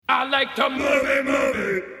I like to move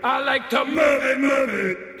it. I like to move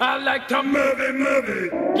it. I like to move it.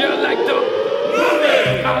 You like to move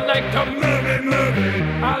it. I like to move it.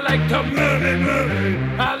 I like to move it.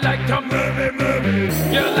 I like to move it.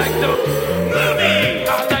 You like to move it.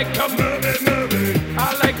 I like to move it.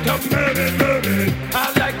 I like to move it.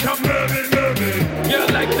 I like to move it. You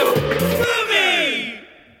like to move it.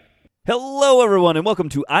 Hello, everyone, and welcome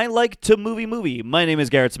to I Like to Movie. My name is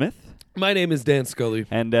Garrett Smith. My name is Dan Scully.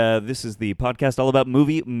 And this is the podcast all about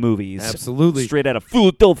movies. Absolutely. Straight out of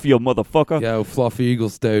Philadelphia, motherfucker. Yo, fluffy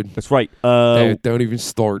eagles, dude. That's right. Dude, don't even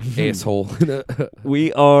start, asshole.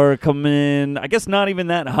 We are coming, I guess not even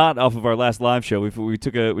that hot off of our last live show. We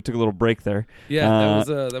took a little break there. Yeah,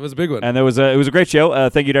 that was a big one. And it was a great show.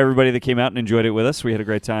 Thank you to everybody that came out and enjoyed it with us. We had a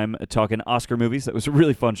great time talking Oscar movies. That was a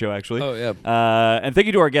really fun show, actually. Oh, yeah. And thank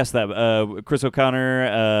you to our guests, Chris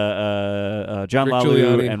O'Connor, John Rick Lalu,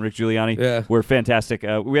 Giuliani. and Rick Giuliani. Yeah. Were fantastic.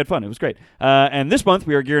 We had fun. It was great. And this month,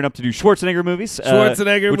 we are gearing up to do Schwarzenegger movies.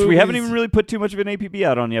 Schwarzenegger which movies. we haven't even really put too much of an APB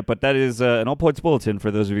out on yet, but that is an all-points bulletin for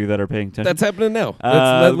those of you that are paying attention. That's happening now. we're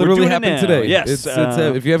That literally doing it happened now. today. Yes. It's,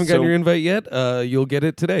 if you haven't gotten your invite yet, you'll get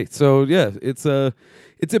it today. So, yeah, it's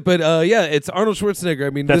it. But, it's Arnold Schwarzenegger. I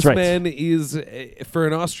mean, That's this right. man is, for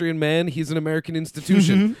an Austrian man, he's an American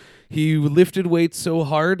institution. He lifted weights so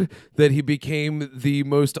hard that he became the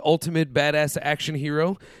most ultimate badass action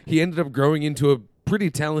hero. He ended up growing into a pretty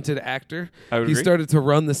talented actor. I would He agree. started to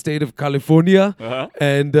run the state of California, Uh-huh.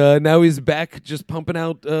 and now he's back just pumping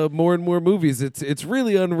out more and more movies. It's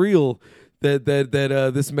really unreal that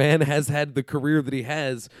this man has had the career that he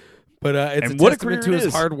has. But it's And a what a testament career to it his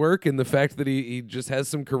is. hard work and the fact that he just has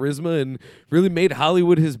some charisma and really made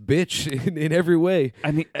Hollywood his bitch in every way. I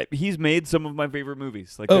mean, he's made some of my favorite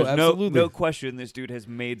movies. Like, Oh, there's absolutely. no question this dude has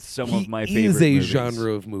made some He of my favorite is a movies.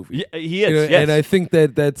 genre of movie. Yeah, he is, You know, yes. And I think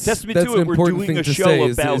that's Testament that's to an it, we're important doing thing a to show say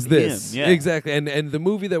about is this. him, yeah. Exactly. And the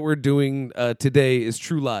movie that we're doing today is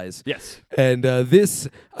True Lies. Yes. And this,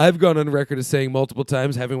 I've gone on record as saying multiple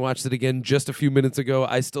times, having watched it again just a few minutes ago,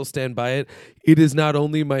 I still stand by it. It is not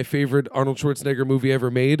only my favorite Arnold Schwarzenegger movie ever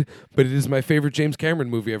made, but it is my favorite James Cameron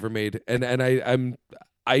movie ever made. And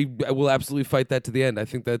I will absolutely fight that to the end. I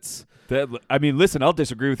think that's... I mean, listen, I'll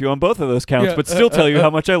disagree with you on both of those counts, Yeah. but still tell you how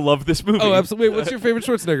much I love this movie. Oh, absolutely. Wait, what's your favorite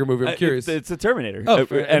Schwarzenegger movie? I'm curious. It's The Terminator. Oh,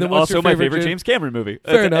 fair. And and then what's also your my favorite favorite James- James Cameron movie.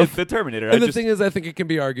 Fair enough. The Terminator. And the thing is, I think it can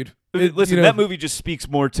be argued. Listen, you know- that movie just speaks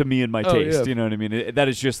more to me and my Oh, taste. yeah. You know what I mean? That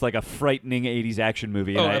is just like a frightening 80s action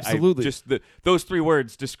movie. Oh, And absolutely. Those three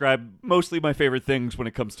words describe mostly my favorite things when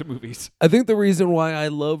it comes to movies. I think the reason why I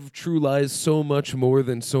love True Lies so much more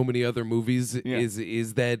than so many other movies Yeah.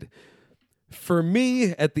 is that for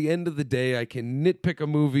me, at the end of the day, I can nitpick a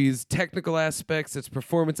movie's technical aspects, its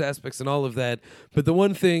performance aspects, and all of that. But the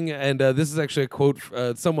one thing, and this is actually a quote,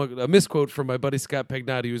 somewhat a misquote from my buddy Scott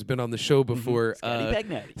Pagnotti, who's been on the show before. Scotty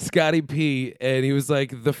Pagnotti. Scotty P, and he was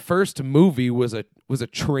like, the first movie was a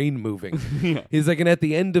train moving. Yeah. He's like, and at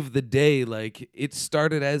the end of the day, like, it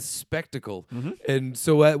started as spectacle. Mm-hmm. And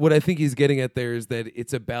so what I think he's getting at there is that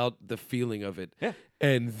it's about the feeling of it. Yeah.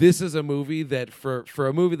 And this is a movie that for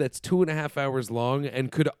a movie that's 2.5 hours long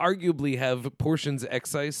and could arguably have portions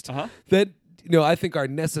excised Uh-huh. that, you know, I think are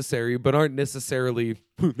necessary, but aren't necessarily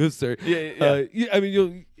necessary. Yeah. I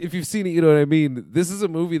mean, if you've seen it, you know what I mean. This is a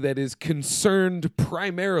movie that is concerned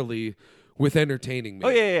primarily with entertaining me. Oh,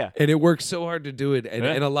 yeah. And it works so hard to do it. And,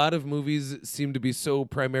 Yeah. and a lot of movies seem to be so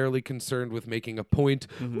primarily concerned with making a point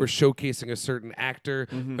or showcasing a certain actor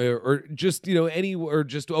or just, you know,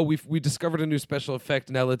 we discovered a new special effect.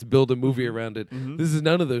 Now let's build a movie around it. This is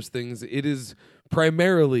none of those things. It is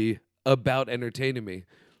primarily about entertaining me.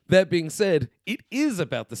 That being said, it is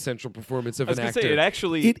about the central performance of I was an gonna actor.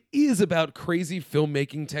 say, It is about crazy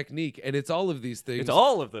filmmaking technique, and it's all of these things. It's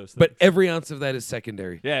all of those things. But every ounce of that is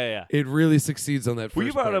secondary. Yeah. It really succeeds on that first Well,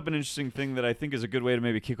 you brought part. up an interesting thing that I think is a good way to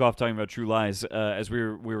maybe kick off talking about True Lies as we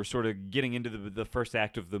were sort of getting into the first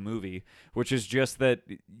act of the movie, which is just that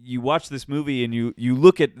you watch this movie and you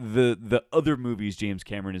look at the other movies James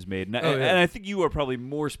Cameron has made. And, and I think you are probably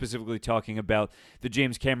more specifically talking about the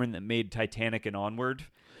James Cameron that made Titanic and Onward.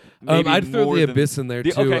 Maybe I'd throw more The than- Abyss in there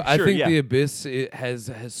too. Okay, I sure, think yeah. The Abyss it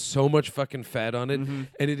has so much fucking fat on it, and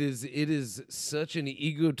it is such an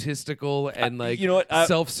egotistical and like you know what,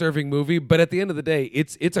 self-serving movie. But at the end of the day,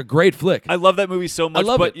 it's a great flick. I love that movie so much,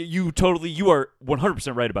 love but it. you are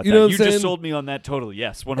 100% right about You that. know what You I'm just saying? sold me on that totally.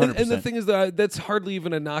 Yes, 100%. And the thing is that that's hardly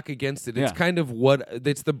even a knock against it. It's Yeah. kind of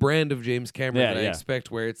it's the brand of James Cameron Yeah, that I yeah.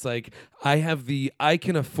 expect, where it's like I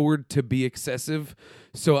can afford to be excessive,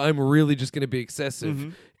 so I'm really just going to be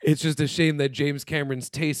excessive. It's just a shame that James Cameron's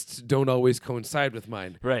tastes don't always coincide with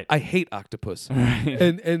mine. Right. I hate octopus.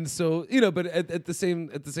 And so, but at the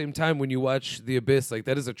same time, when you watch The Abyss, like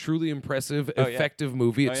that is a truly impressive, effective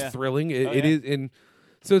movie. It's thrilling. It is in.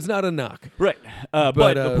 So it's not a knock. Right.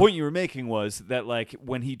 But the point you were making was that, like,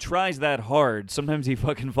 when he tries that hard, sometimes he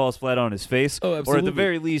fucking falls flat on his face. Oh, Or at the absolutely.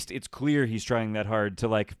 very least, it's clear he's trying that hard to,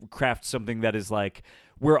 like, craft something that is, like,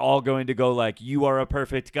 we're all going to go, like, you are a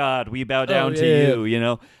perfect God. We bow down to you, you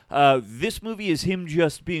know? This movie is him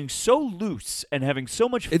just being so loose and having so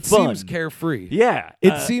much fun. It seems carefree. Yeah.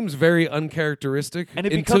 It seems very uncharacteristic and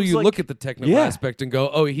it until becomes you like- look at the technical Yeah. aspect and go,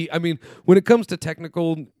 when it comes to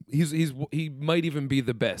technical, he might even be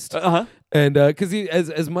the best. Uh-huh. And because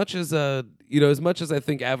as much as I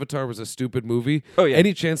think Avatar was a stupid movie,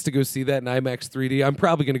 any chance to go see that in IMAX 3D, I'm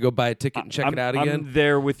probably going to go buy a ticket and check it out again. I'm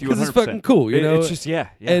there with you 100%. Because it's fucking cool, you know. It's just yeah.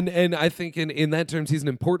 And I think in that terms he's an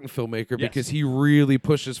important filmmaker because he really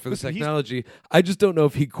pushes for the technology. I just don't know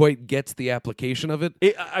if he quite gets the application of it.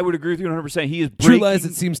 I would agree with you 100%. He is True breaking, Lies,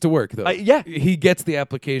 it seems to work though. yeah. He gets the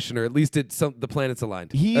application, or at least the planets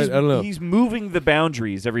aligned. He's I don't know. He's moving the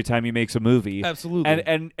boundaries every time he makes a movie. Absolutely.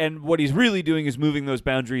 And what he's really doing is moving those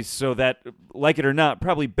boundaries so that, like it or not,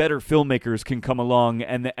 probably better filmmakers can come along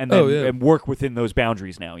and work within those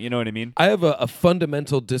boundaries now. You know what I mean? I have a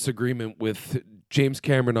fundamental disagreement with James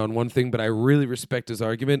Cameron on one thing, but I really respect his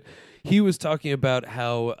argument. He was talking about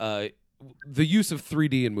how the use of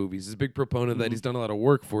 3D in movies. He's a big proponent of that. He's done a lot of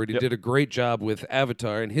work for it. He did a great job with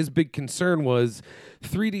Avatar, and his big concern was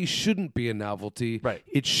 3D shouldn't be a novelty. Right.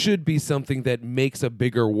 It should be something that makes a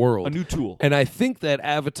bigger world. A new tool. And I think that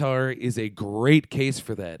Avatar is a great case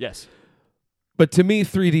for that. Yes. But to me,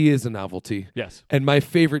 3D is a novelty. Yes. And my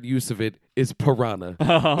favorite use of it is Piranha.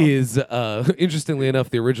 Interestingly enough,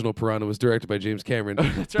 the original Piranha was directed by James Cameron.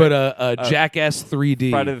 That's But Jackass 3D.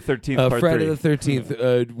 Friday the 13th part Friday 3. the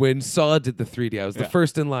 13th, when Saw did the 3D, I was the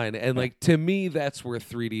first in line. And like to me, that's where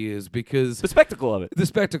 3D is because The spectacle of it. the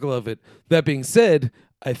spectacle of it. That being said,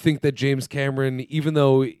 I think that James Cameron, even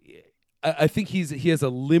though I think he has a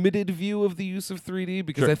limited view of the use of 3D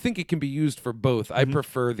because I think it can be used for both. I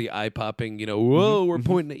prefer the eye-popping, whoa, we're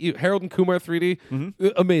pointing at you. Harold and Kumar 3D,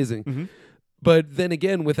 amazing. But then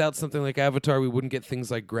again, without something like Avatar, we wouldn't get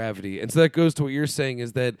things like Gravity. And so that goes to what you're saying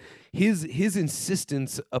is that his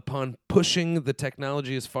insistence upon pushing the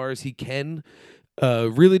technology as far as he can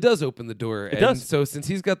really does open the door. It does. So since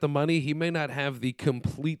he's got the money, he may not have the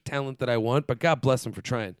complete talent that I want, but God bless him for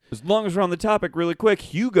trying. As long as we're on the topic, really quick,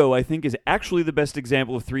 Hugo, I think, is actually the best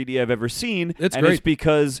example of 3D I've ever seen. It's and great. it's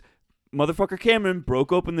because motherfucker Cameron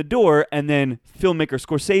broke open the door, and then filmmaker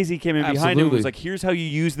Scorsese came in behind him and Absolutely. was like, here's how you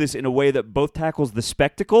use this in a way that both tackles the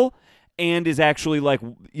spectacle and is actually like,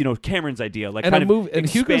 Cameron's idea. Like And kind a movie, of and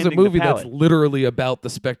Hugo's a expanding the movie that's palette. literally about the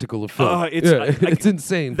spectacle of film. It's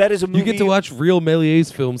insane. that is a You get movie- to watch real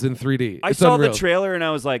Méliès films in 3D. I It's saw unreal. the trailer and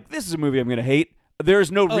I was like, this is a movie I'm going to hate.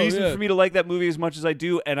 There's no reason yeah. for me to like that movie as much as I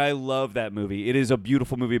do, and I love that movie. It is a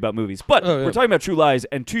beautiful movie about movies. But Oh, yeah. we're talking about True Lies,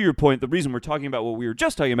 and to your point, the reason we're talking about what we were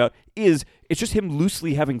just talking about is it's just him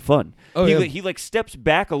loosely having fun. Oh, he, yeah. he like steps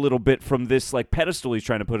back a little bit from this like pedestal he's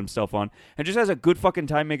trying to put himself on, and just has a good fucking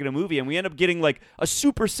time making a movie. And we end up getting like a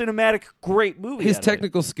super cinematic, great movie. His out of it.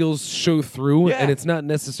 technical skills show through, Yeah. and it's not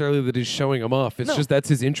necessarily that he's showing them off. It's No. just that's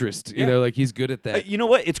his interest. Yeah. Like he's good at that. You know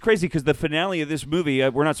what? It's crazy because the finale of this movie,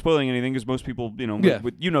 we're not spoiling anything because most people, Yeah.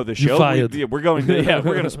 the You're show. fired. We're going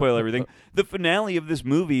to spoil everything. The finale of this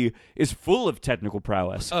movie is full of technical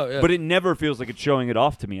prowess. Oh, yeah. But it never feels like it's showing it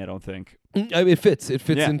off to me, I don't think. I mean, it fits. It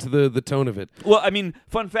fits Yeah. into the tone of it. Well, I mean,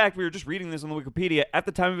 fun fact, we were just reading this on the Wikipedia. At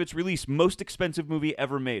the time of its release, most expensive movie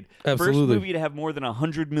ever made. First Absolutely. movie to have more than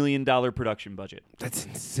 $100 million production budget. That's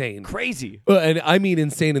insane. Crazy. Well, and I mean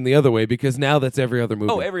insane in the other way because now that's every other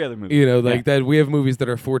movie. Oh, every other movie. Like that. We have movies that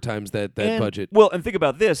are 4 times that And- budget. Well, and think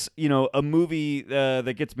about this. A movie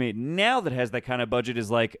that gets made now that has that kind of budget is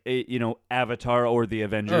like, Avatar or The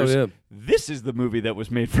Avengers. Oh, yeah. This is the movie that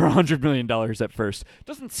was made for $100 million at first.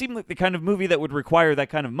 Doesn't seem like the kind of movie that would require that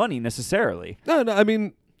kind of money necessarily. No. I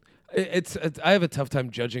mean, it's I have a tough time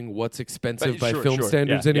judging what's expensive by Sure, film sure.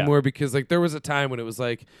 standards Yeah, yeah. anymore because like there was a time when it was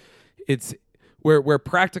like it's where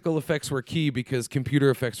practical effects were key because computer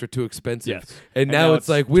effects were too expensive. Yes. And now it's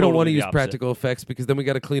like we don't want to totally the use opposite. practical effects because then we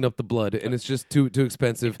got to clean up the blood and it's just too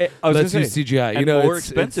expensive. I was Let's gonna use say, CGI. And more more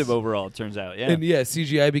expensive overall, it turns out. Yeah. And yeah,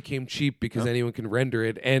 CGI became cheap because anyone can render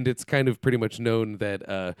it, and it's kind of pretty much known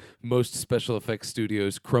that most special effects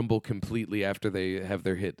studios crumble completely after they have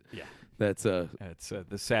their hit. Yeah. That's That's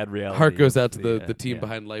the sad reality. heart goes of out to the team yeah.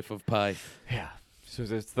 behind Life of Pi. Yeah. So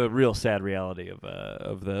it's the real sad reality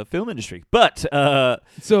of the film industry. But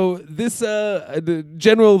So this the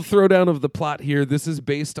general throwdown of the plot here. This is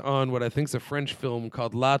based on what I think is a French film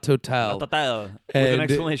called La Totale. with an And-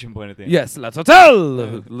 exclamation point at the end. Yes, La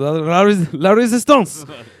Totale, la Résistance,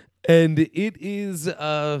 and it is.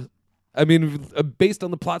 Based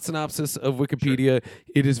on the plot synopsis of Wikipedia,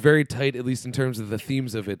 it is very tight, at least in terms of the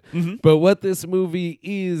themes of it. But what this movie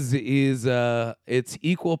is it's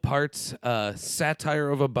equal parts satire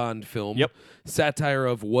of a Bond film, Yep. satire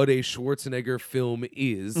of what a Schwarzenegger film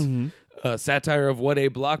is, satire of what a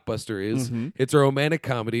blockbuster is. It's a romantic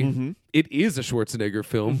comedy. It is a Schwarzenegger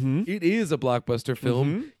film. It is a blockbuster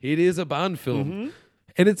film. It is a Bond film.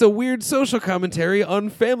 And it's a weird social commentary on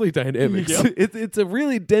family dynamics. Yep. It's a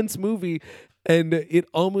really dense movie, and it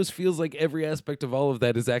almost feels like every aspect of all of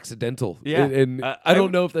that is accidental. Yeah. And I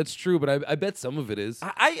don't know if that's true, but I bet some of it is.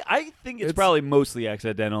 I think it's probably mostly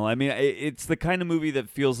accidental. I mean, it's the kind of movie that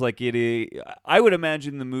feels like it is. I would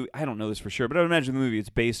imagine the movie, I don't know this for sure, but I would imagine the movie it's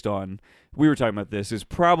based on, we were talking about this, is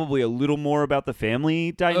probably a little more about the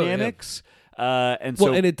family dynamics. And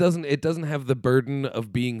it doesn't have the burden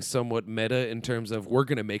of being somewhat meta in terms of we're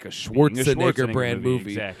going to make a Schwarzenegger brand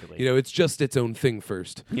movie. Exactly. It's just its own thing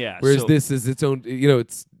first. Yeah. Whereas this is its own.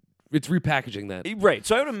 It's repackaging that. Right.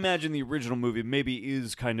 So I would imagine the original movie maybe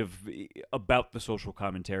is kind of about the social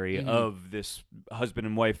commentary of this husband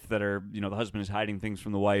and wife that are, the husband is hiding things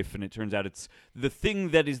from the wife, and it turns out it's the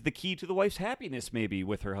thing that is the key to the wife's happiness maybe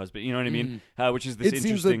with her husband. You know what I mean? Which is this It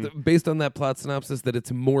interesting... seems like, based on that plot synopsis, that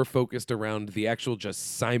it's more focused around the actual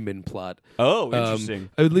just Simon plot. Oh,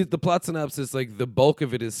 interesting. At least the plot synopsis, like the bulk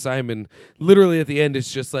of it is Simon. Literally at the end,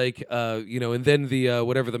 it's just like, and then the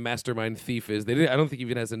whatever the mastermind thief is. I don't think he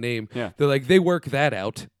even has a name. Yeah. They're like, they work that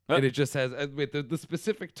out, and it just has. The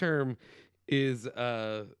specific term is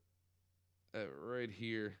right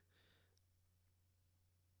here.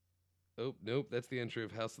 Oh nope, that's the entry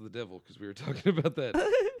of House of the Devil because we were talking about that.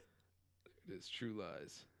 It is True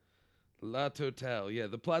Lies. La Totale. Yeah,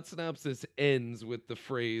 the plot synopsis ends with the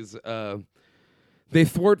phrase, they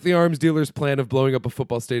thwart the arms dealer's plan of blowing up a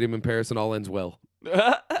football stadium in Paris and all ends well.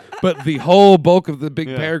 But the whole bulk of the big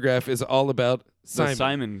paragraph is all about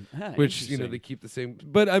Simon. Which, they keep the same.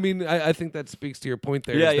 But, I mean, I think that speaks to your point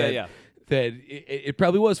there. Yeah. That it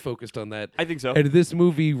probably was focused on that. I think so. And this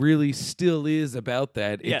movie really still is about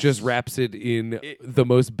that. It just wraps it in the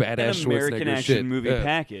most badass an American Schwarzenegger action shit. movie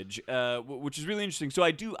package, which is really interesting. So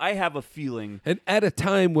I have a feeling. And at a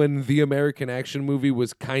time when the American action movie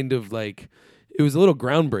was kind of like, it was a little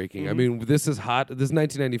groundbreaking. I mean, this is hot. This is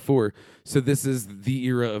 1994, so this is the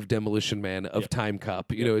era of Demolition Man, of Time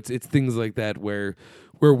Cop. It's things like that where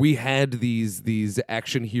we had these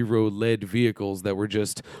action hero led vehicles that were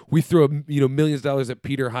just, we throw millions of dollars at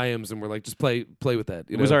Peter Hyams and we're like, just play with that.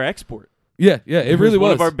 It was our export. Yeah, it really was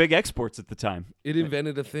one of our big exports at the time. It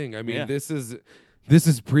invented a thing. I mean, this is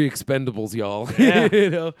pre-Expendables, y'all.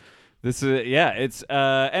 Yeah. This is it's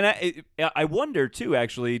and I wonder too.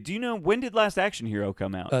 Actually, do you know when did Last Action Hero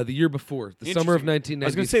come out? The year before, the summer of 1993. I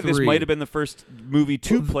was going to say this might have been the first movie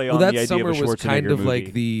to play on the idea of a Schwarzenegger movie. That summer was kind of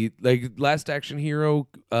like the Last Action Hero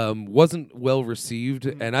wasn't well received,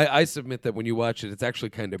 and I submit that when you watch it, it's actually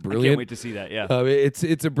kind of brilliant. I can't wait to see that. Yeah,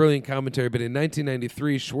 it's a brilliant commentary. But in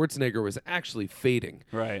 1993, Schwarzenegger was actually fading,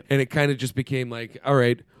 right? And it kind of just became like, all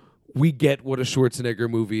right, we get what a Schwarzenegger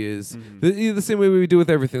movie is. The same way we do with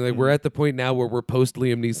everything. Like, we're at the point now where we're post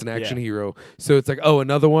Liam Neeson action hero. So it's like, oh,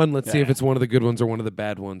 another one? Let's see if it's one of the good ones or one of the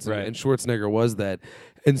bad ones. Right. And Schwarzenegger was that.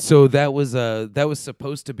 And so that was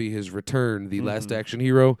supposed to be his return, the last action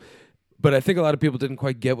hero. But I think a lot of people didn't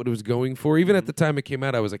quite get what it was going for. Even at the time it came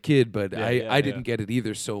out, I was a kid, but I didn't get it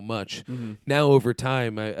either so much. Now over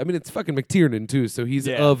time, I mean, it's fucking McTiernan too, so he's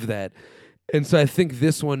of that. And so I think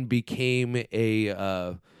this one became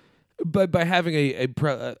a... by having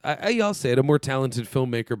I'll say it, a more talented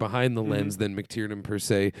filmmaker behind the lens than McTiernan per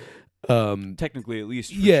se. Technically, at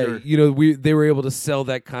least. For sure. They were able to sell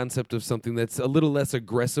that concept of something that's a little less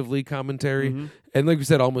aggressively commentary, and like we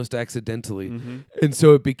said, almost accidentally. And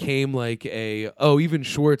so it became like even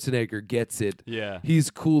Schwarzenegger gets it. Yeah, he's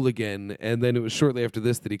cool again. And then it was shortly after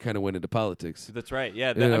this that he kind of went into politics. That's right.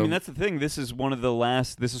 Yeah, I mean that's the thing. This is one of the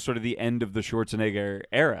last. This is sort of the end of the Schwarzenegger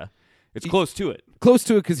era. It's close to it. Close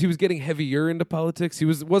to it because he was getting heavier into politics. He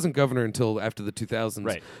wasn't governor until after the 2000s.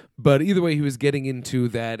 Right. But either way, he was getting into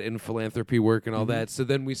that and philanthropy work and all that. So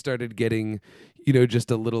then we started getting,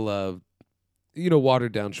 just a little,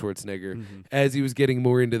 watered down Schwarzenegger. As he was getting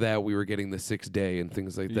more into that, we were getting The Sixth Day and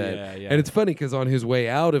things like that. Yeah. And it's funny because on his way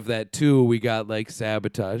out of that too, we got like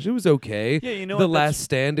Sabotage. It was okay. Yeah, The Last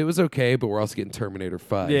Stand. It was okay, but we're also getting Terminator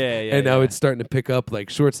 5. Yeah. And now it's starting to pick up like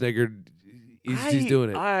Schwarzenegger. he's doing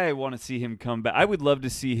it. I want to see him come back. I would love to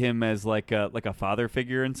see him as like a father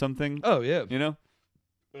figure in something. Oh yeah. You know?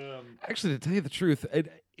 Actually, to tell you the truth,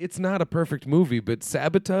 it's not a perfect movie, but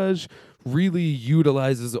Sabotage really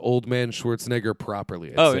utilizes old man Schwarzenegger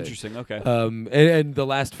properly. I'd say. Interesting. Okay. And the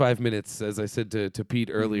last 5 minutes, as I said to Pete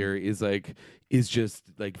earlier, is just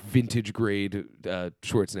like vintage grade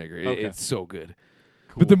Schwarzenegger. Okay. It's so good.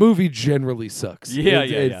 Cool. But the movie generally sucks. Yeah,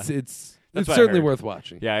 It's That's what I certainly heard. worth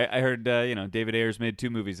watching. Yeah, I heard. David Ayers made 2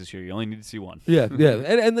 movies this year. You only need to see one. Yeah,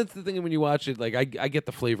 and that's the thing when you watch it. Like I get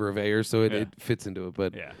the flavor of Ayers, so it fits into it.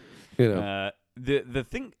 But Yeah. you know, the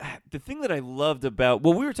thing that I loved about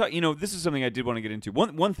we were talking, this is something I did want to get into.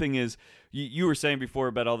 One thing is you were saying before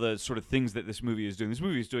about all the sort of things that this movie is doing. This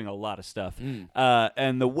movie is doing a lot of stuff,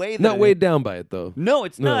 and the way that not weighed down by it though. No,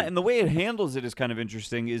 it's No. not. And the way it handles it is kind of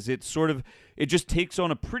interesting. Is it just takes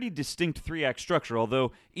on a pretty distinct 3-act structure,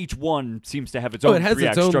 although each one seems to have its own it has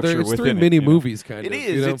 3-act its own. structure There's within 3 it, mini you know? movies, kind It of.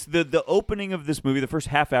 is. You know? It's the opening of this movie. The first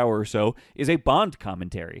half hour or so is a Bond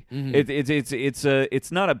commentary.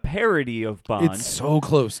 It's not a parody of Bond. It's so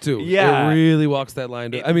close too. Yeah. It really walks that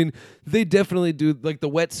line. I mean, they definitely do like the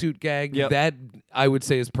wetsuit gag. Yep. That I would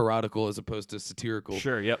say is parodical as opposed to satirical.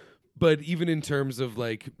 Sure. Yep. But even in terms of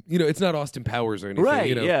like, it's not Austin Powers or anything. Right.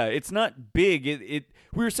 You know? Yeah. It's not big.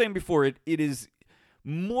 We were saying before. It is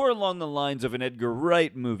more along the lines of an Edgar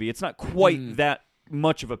Wright movie. It's not quite that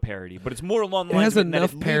much of a parody, but it's more along the It lines has of it that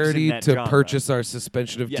enough it lives parody in that to genre. purchase our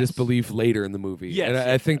suspension of Yes. disbelief later in the movie. Yes, And I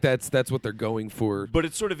yes, think that's what they're going for. But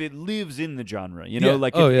it's sort of it lives in the genre, Yeah.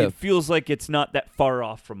 Like Oh, it, yeah. it feels like it's not that far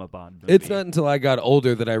off from a Bond movie. It's not until I got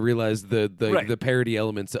older that I realized the Right. parody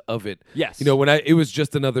elements of it. Yes. When it was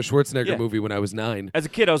just another Schwarzenegger Yeah. movie when I was 9. As a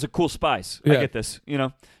kid, I was a cool spies. Yeah. I get this,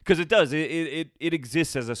 because it does. It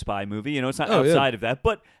exists as a spy movie. It's not Oh, yeah. outside of that,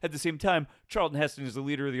 but at the same time, Charlton Heston is the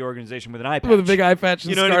leader of the organization with an eye patch. With a big eye patch and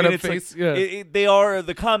You know what I scarred mean? up It's like, face. Yeah. they are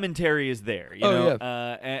the commentary is there. You Oh, know,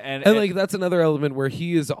 yeah. and like that's another element where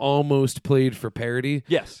he is almost played for parody.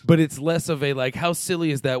 Yes. But it's less of a like how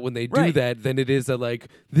silly is that when they do Right. that than it is a like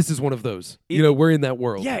this is one of those. It- We're in that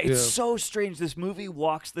world. Yeah, you it's know? so strange. This movie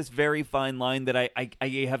walks this very fine line that I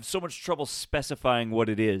have so much trouble specifying what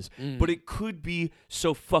it is. But it could be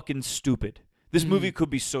so fucking stupid. This movie could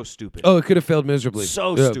be so stupid. Oh, it could have failed miserably.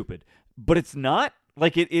 So Yeah. stupid. But it's not.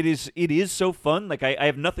 Like it is so fun. Like I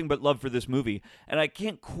have nothing but love for this movie, and I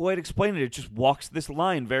can't quite explain it. It just walks this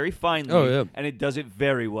line very finely, Oh, yeah. and it does it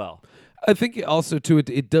very well. I think also too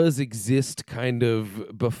it does exist kind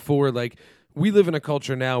of before like we live in a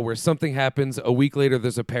culture now where something happens, a week later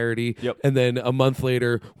there's a parody, Yep. and then a month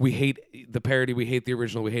later we hate the parody, we hate the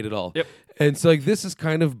original, we hate it all. Yep. And so like this is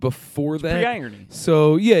kind of before that. pre-irony.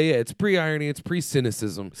 So yeah, it's pre-irony, it's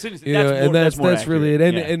pre-cynicism. Cynicism, that's more- and that's more really it.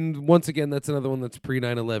 accurate, And yeah. and once again that's another one that's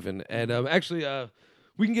pre-9/11. And actually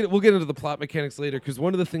we'll get into the plot mechanics later because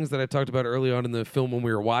one of the things that I talked about early on in the film when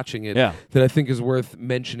we were watching it Yeah. that I think is worth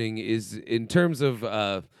mentioning is in terms of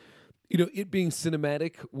it being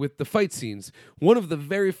cinematic with the fight scenes. One of the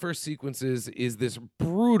very first sequences is this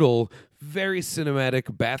brutal, very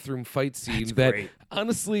cinematic bathroom fight scene that great.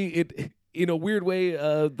 honestly it in a weird way,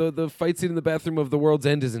 the fight scene in the bathroom of The World's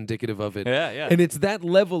End is indicative of it. Yeah. And it's that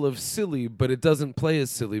level of silly, but it doesn't play as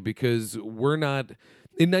silly because we're not.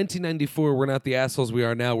 In 1994, we're not the assholes we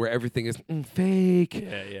are now, where everything is fake,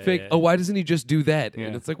 fake. yeah. Oh, why doesn't he just do that? Yeah.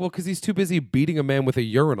 And it's like, well, because he's too busy beating a man with a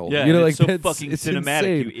urinal. Yeah, you know, and like it's so that's fucking it's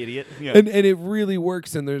cinematic, insane. you idiot. Yeah. And it really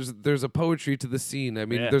works. And there's a poetry to the scene. I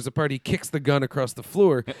mean, Yeah. there's a part he kicks the gun across the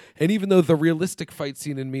floor, and even though the realistic fight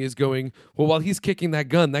scene in me is going, well, while he's kicking that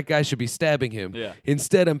gun, that guy should be stabbing him. Yeah.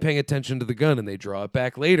 Instead, I'm paying attention to the gun, and they draw it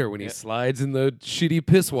back later when he slides in the shitty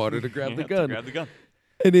piss water to grab the To gun. grab the gun.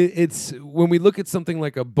 And it's when we look at something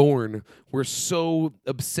like a Bourne, we're so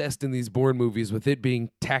obsessed in these Bourne movies with it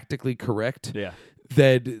being tactically correct Yeah.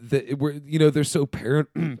 that we're they're so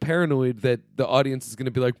paranoid that the audience is going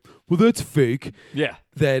to be like, well, that's fake. Yeah.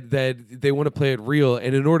 That they want to play it real,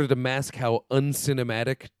 and in order to mask how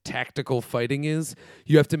uncinematic tactical fighting is,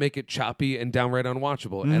 you have to make it choppy and downright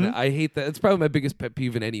unwatchable. And I hate that. It's probably my biggest pet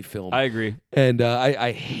peeve in any film. I agree. And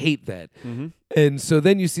I hate that. And so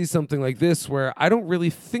then you see something like this where I don't really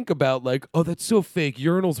think about like, oh, that's so fake.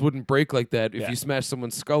 Urinals wouldn't break like that if Yeah. you smash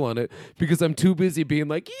someone's skull on it because I'm too busy being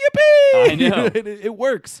like, yippee! I know. And it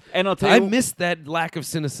works. And I'll tell I you, miss that lack of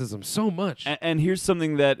cynicism so much. And here's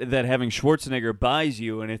something that having Schwarzenegger buys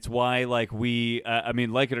you, and it's why, like, we, I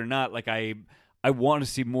mean, like it or not, like, I want to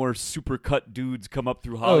see more supercut dudes come up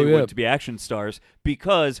through Hollywood yeah. to be action stars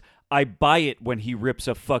because I buy it when he rips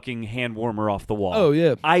a fucking hand warmer off the wall. Oh,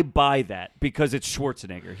 yeah. I buy that because it's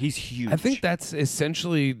Schwarzenegger. He's huge. I think that's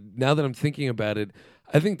essentially, now that I'm thinking about it,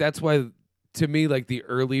 I think that's why to me, like the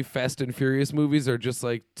early Fast and Furious movies are just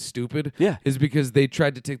like stupid. Yeah. Is because they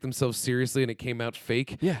tried to take themselves seriously and it came out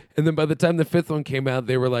fake. Yeah. And then by the time the fifth one came out,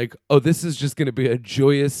 they were like, oh, this is just going to be a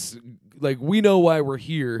joyous, like, we know why we're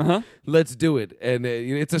here. Let's do it. And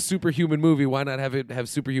it's a superhuman movie. Why not have it have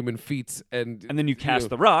superhuman feats? And then you cast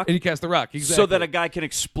The Rock. And you cast The Rock, exactly. So that a guy can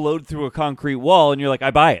explode through a concrete wall, and you're like,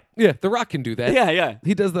 I buy it. Yeah, The Rock can do that. Yeah.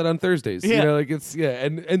 He does that on Thursdays. Yeah. You know, like it's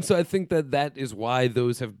and so I think that is why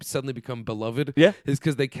those have suddenly become beloved. Yeah. Is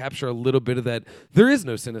because they capture a little bit of that. There is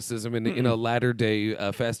no cynicism in a latter day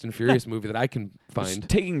Fast and Furious movie that I can find. It's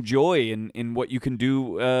taking joy in what you can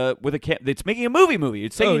do with a it's making a movie.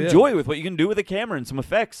 It's taking yeah. joy with what you can do with a camera and some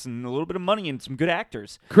effects and a little bit of money and some good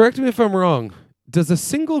actors. Correct me if I'm wrong. Does a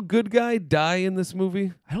single good guy die in this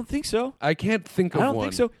movie? I don't think so. I can't think of I don't one.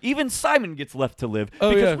 think so. Even Simon gets left to live. Oh,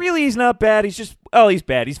 because yeah. really he's not bad. He's just, he's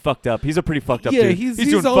bad. He's fucked up. He's a pretty fucked up Yeah, dude. he's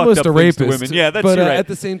doing almost fucked a up things rapist. to women. Yeah, that's but right. at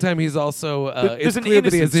the same time, he's also There's it's an clear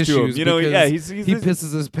that he has innocence to him, issues. you know, because yeah, he's he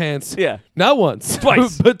pisses his pants. Yeah. Not once,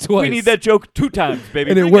 Twice. but twice. We need that joke 2 times, baby.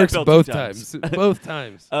 and it Ring that works bell both 2 times. Both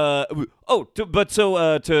times. To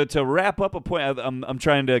wrap up a point, I'm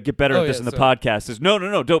trying to get better at this in the podcast. Is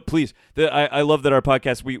no, don't please. I love that our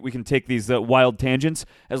podcast we can take these wild tangents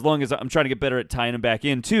as long as I'm trying to get better at tying them back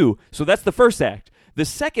in too. So that's the first act. The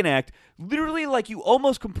second act, literally, like you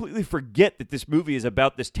almost completely forget that this movie is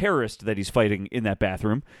about this terrorist that he's fighting in that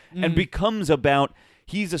bathroom, and becomes about.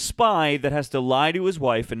 He's a spy that has to lie to his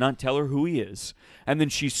wife and not tell her who he is. And then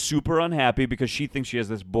she's super unhappy because she thinks she has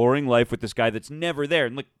this boring life with this guy that's never there.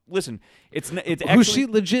 And like, listen, it's actually... Who she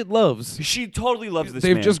legit loves. She totally loves this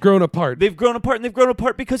They've man. just grown apart. They've grown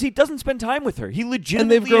apart because he doesn't spend time with her. He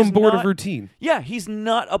legitimately and they've grown is bored not, of routine. Yeah, he's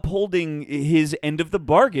not upholding his end of the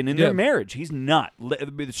bargain in their marriage. He's not.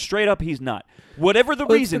 Straight up, he's not. Whatever the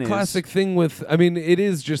reason it's is. the classic thing with, I mean, it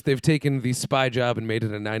is just they've taken the spy job and made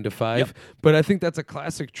it a 9 to 5. Yep. But I think that's a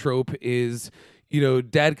classic trope is, you know,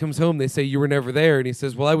 dad comes home, they say, you were never there. And he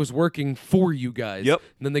says, well, I was working for you guys. Yep.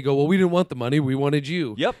 And then they go, well, we didn't want the money. We wanted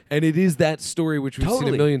you. Yep. And it is that story, which we've seen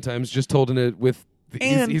Totally. a million times, just told in it with,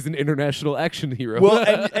 And- he's an international action hero.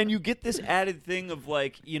 Well, and you get this added thing of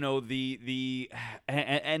like, you know,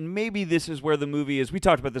 and maybe this is where the movie is. We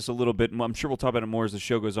talked about this a little bit, and I'm sure we'll talk about it more as the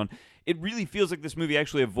show goes on. It really feels like this movie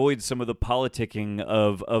actually avoids some of the politicking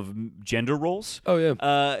of gender roles. Oh,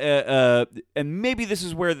 yeah. And maybe this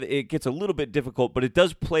is where it gets a little bit difficult, but it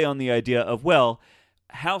does play on the idea of, well,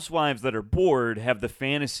 housewives that are bored have the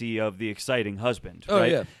fantasy of the exciting husband, Oh,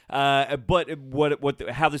 right? yeah. But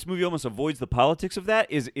how this movie almost avoids the politics of that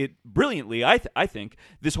is it brilliantly. I think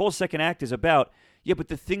this whole second act is about. Yeah, but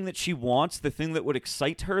the thing that she wants, the thing that would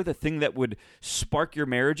excite her, the thing that would spark your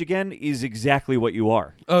marriage again, is exactly what you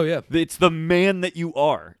are. Oh, yeah. It's the man that you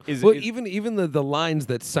are. Even the lines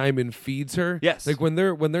that Simon feeds her. Yes. Like when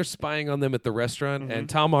they're spying on them at the restaurant, and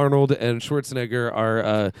Tom Arnold and Schwarzenegger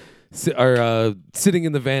are sitting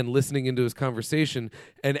in the van listening into his conversation,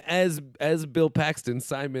 and as Bill Paxton,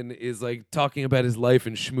 Simon is like talking about his life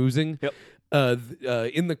and schmoozing. Yep.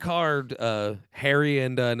 In the car, Harry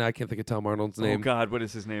and now I can't think of Tom Arnold's Oh name. God, what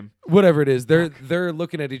is his name? Whatever it is, they're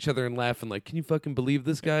looking at each other and laughing like, "Can you fucking believe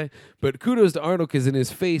this guy?" But kudos to Arnold because in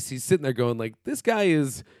his face, he's sitting there going like, "This guy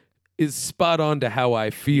is spot on to how I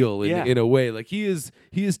feel in a way. Like he is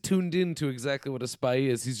tuned in to exactly what a spy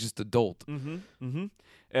is. He's just a dolt."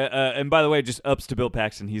 And by the way, just ups to Bill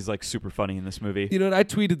Paxton. He's like super funny in this movie. You know what? I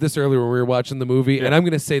tweeted this earlier when we were watching the movie, and I'm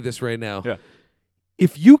going to say this right now. Yeah.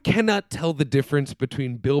 If you cannot tell the difference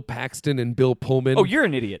between Bill Paxton and Bill Pullman, Oh, you're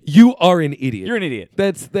an idiot. you are an idiot. You're an idiot.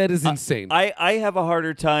 That is insane. I have a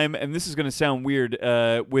harder time, and this is going to sound weird,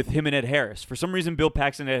 with him and Ed Harris. For some reason, Bill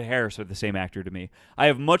Paxton and Ed Harris are the same actor to me. I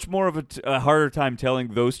have much more of a harder time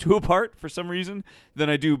telling those two apart for some reason than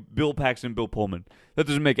I do Bill Paxton and Bill Pullman. That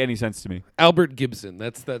doesn't make any sense to me. Albert Gibson.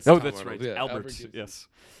 That's Oh, Tom that's Arnold. right. Yeah, Albert. Gibson. Yes.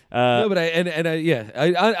 No, but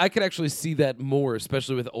I could actually see that more,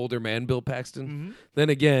 especially with older man Bill Paxton. Then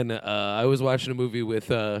again, I was watching a movie with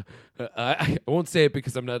I won't say it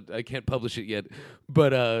because I can't publish it yet,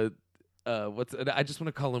 but I just want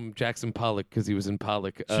to call him Jackson Pollock because he was in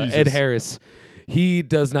Pollock. Ed Harris. He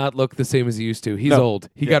does not look the same as he used to. He's old.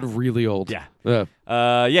 He got really old. Yeah.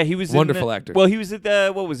 He was Wonderful in actor. Well, he was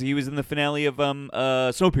at what was he? He was in the finale of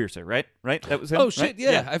Snowpiercer, right? Right? That was him. Oh shit! right?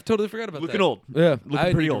 Yeah, I've totally forgot about Looking that. old. Yeah, Looking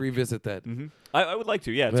I pretty need old. to revisit that. I would like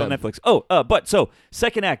to. Yeah, it's on Yeah. Netflix. But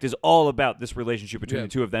second act is all about this relationship between Yeah.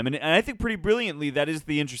 the two of them, and I think pretty brilliantly that is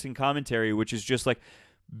the interesting commentary, which is just like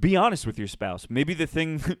be honest with your spouse. Maybe the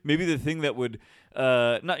thing that would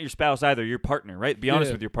not your spouse either, your partner, right? Be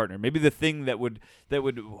honest with your partner. Maybe the thing that would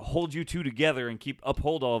hold you two together and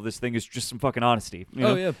uphold all of this thing is just some fucking honesty.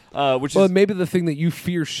 You know? Which maybe the thing that you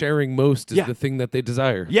fear sharing most is the thing that they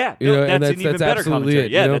desire. Yeah, that's an even better commentary.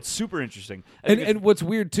 It, yeah, that's super interesting. And what's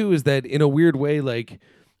weird too is that in a weird way, like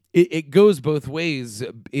it goes both ways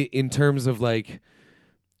in terms of like,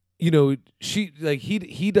 you know,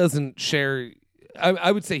 he doesn't share.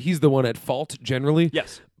 I would say he's the one at fault generally.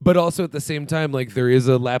 Yes. But also at the same time, like there is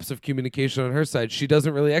a lapse of communication on her side. She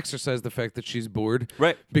doesn't really exercise the fact that she's bored.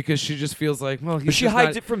 Right. Because she just feels like, well, but she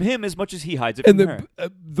hides it from him as much as he hides it from her.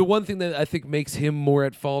 The one thing that I think makes him more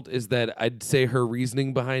at fault is that I'd say her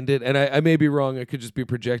reasoning behind it, and I may be wrong, I could just be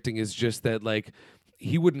projecting, is just that like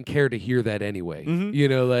he wouldn't care to hear that anyway. Mm-hmm. You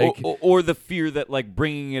know, like or the fear that like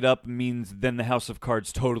bringing it up means then the house of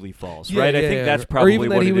cards totally falls, right? I think that's probably or even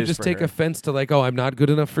that what he it would is just for take her. offense to like, oh, I'm not good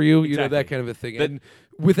enough for you, you know, Exactly. that kind of a thing. And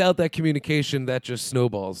without that communication, that just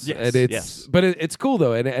snowballs. Yes, and but it's cool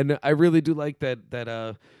though, and I really do like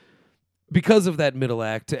that because of that middle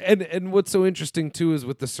act. And what's so interesting too is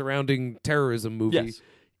with the surrounding terrorism movie. Yes.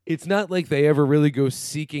 It's not like they ever really go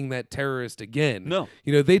seeking that terrorist again. No.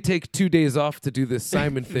 You know, they take 2 days off to do this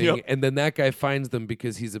Simon thing, Yep. and then that guy finds them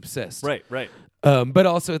because he's obsessed. Right. But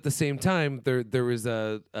also at the same time, there was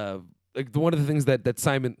like one of the things that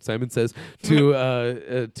Simon says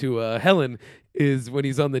to Helen is when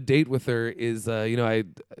he's on the date with her is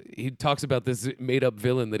he talks about this made up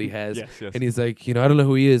villain that he has, Yes. and he's like, I don't know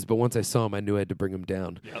who he is, but once I saw him, I knew I had to bring him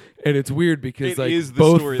down. Yep. And it's weird because It like is the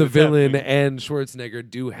both story the that's villain happening. and Schwarzenegger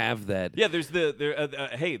do have that. Yeah, there's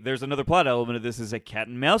there's another plot element of this is a cat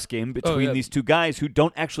and mouse game between yeah. these two guys who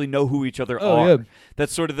don't actually know who each other Oh, are. yeah.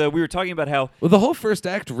 That's sort of we were talking about how Well, the whole first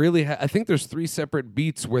act really, I think there's 3 separate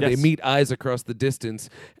beats where they Yes. meet eyes across the distance,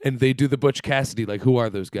 and they do the Butch Cassidy, like, who are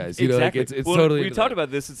those guys? You exactly. know, like it's Well, totally. we into talked that.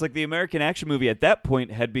 about this. It's like the American action movie at that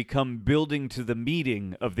point had become building to the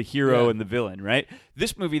meeting of the hero and the villain, right?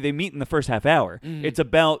 This movie, they meet in the first half hour. It's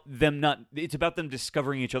about them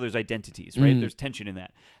discovering each other's identities, right? There's tension in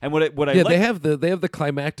that. And what I Yeah, like, they have the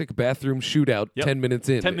climactic bathroom shootout Yep. 10 minutes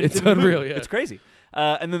in. 10 minutes it's into the movie. unreal. Yeah. It's crazy.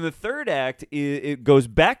 And then the third act, it goes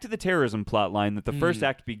back to the terrorism plot line that the first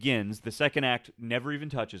act begins. The second act never even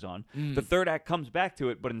touches on. The third act comes back to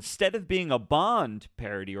it, but instead of being a Bond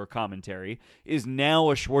parody or commentary, is now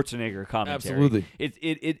a Schwarzenegger commentary. Absolutely.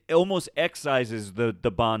 It almost excises the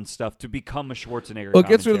Bond stuff to become a Schwarzenegger Well, it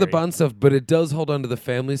gets rid of the commentary. Bond stuff, but it does hold on to the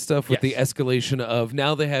family stuff with the Yes. escalation of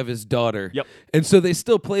now they have his daughter. Yep. And so they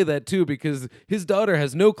still play that too because his daughter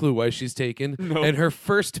has no clue why she's taken. No. And her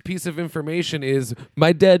first piece of information is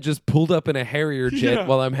my dad just pulled up in a Harrier jet Yeah.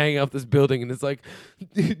 while I'm hanging out this building, and it's like,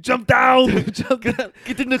 jump down, jump down.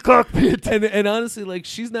 Get in the cockpit. And honestly, like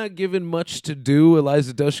she's not given much to do,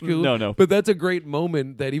 Eliza Dushku. No. But that's a great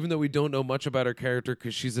moment that even though we don't know much about her character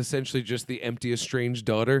because she's essentially just the empty, estranged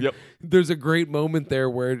daughter, Yep. there's a great moment there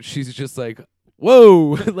where she's just like,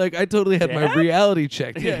 whoa, like I totally had my Dad? reality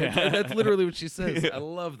checked. Yeah, and that's literally what she says. I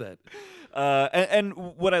love that. And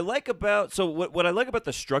what I like about what I like about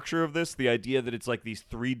the structure of this, the idea that it's like these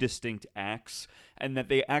 3 distinct acts, and that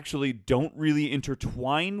they actually don't really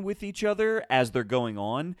intertwine with each other as they're going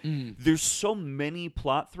on. There's so many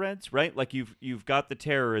plot threads, right? Like you've got the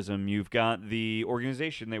terrorism, you've got the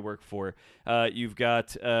organization they work for, you've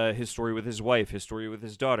got his story with his wife, his story with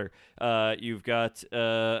his daughter, you've got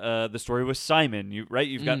the story with Simon,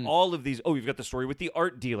 you've got all of these. Oh, you've got the story with the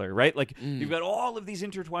art dealer, right? Like you've got all of these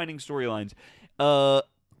intertwining storylines.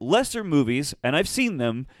 Lesser movies, and I've seen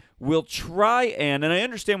them, will try and I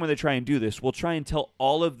understand when they try and do this, will try and tell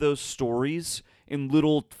all of those stories in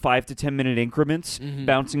little 5 to 10 minute increments,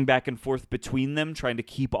 bouncing back and forth between them, trying to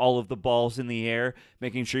keep all of the balls in the air,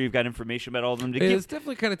 making sure you've got information about all of them. It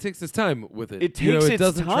definitely kind of takes its time with it. It takes you know, it its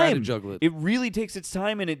doesn't time. try to juggle it. It really takes its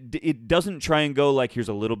time, and it doesn't try and go like, here's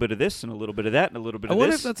a little bit of this and a little bit of that and a little bit I of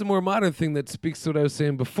wonder this. if that's a more modern thing that speaks to what I was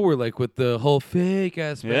saying before, like with the whole fake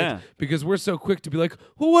aspect. Yeah. Because we're so quick to be like,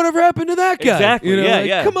 well, whatever happened to that guy? Exactly, You know, yeah, like,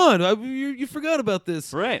 yeah. Come on, you forgot about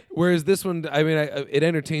this. Right. Whereas this one, I mean, it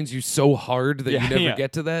entertains you so hard that Yeah, you never yeah.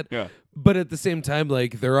 get to that. Yeah. But at the same time,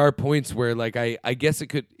 like there are points where, like, I guess it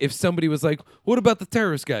could. If somebody was like, "What about the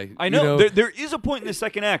terrorist guy?" I You know, there is a point in the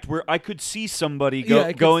second act where I could see somebody I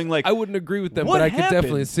could- going like, I wouldn't agree with them, "What but I could happened?"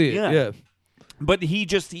 definitely see it. Yeah. Yeah. But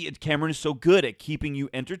Cameron is so good at keeping you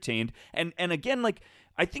entertained, and again, like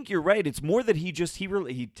I think you're right. It's more that he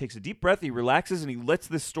takes a deep breath, he relaxes, and he lets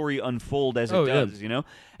this story unfold as it does, you know?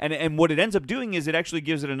 And what it ends up doing is it actually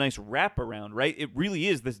gives it a nice wrap around, right? It really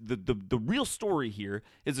is the real story here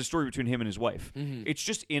is the story between him and his wife. Mm-hmm. It's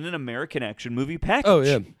just in an American action movie package. Oh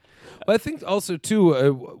yeah. Well, I think also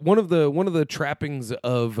too one of the trappings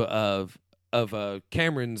of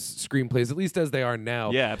Cameron's screenplays, at least as they are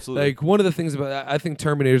now. Yeah, absolutely. Like one of the things about I think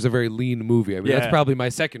Terminator is a very lean movie. I mean, that's probably my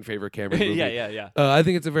second favorite Cameron movie. yeah. I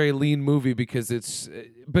think it's a very lean movie because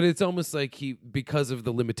but it's almost like because of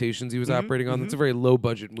the limitations he was operating on. It's a very low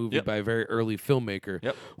budget movie by a very early filmmaker.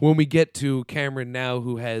 Yep. When we get to Cameron now,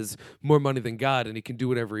 who has more money than God and he can do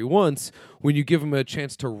whatever he wants, when you give him a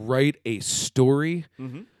chance to write a story.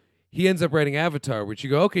 Mm-hmm. He ends up writing Avatar, which you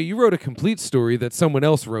go, okay, you wrote a complete story that someone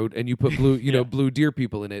else wrote, and you put blue deer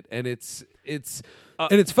people in it, and it's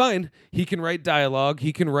fine. He can write dialogue,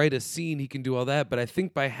 he can write a scene, he can do all that. But I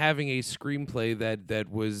think by having a screenplay that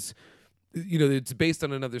was, it's based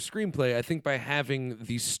on another screenplay. I think by having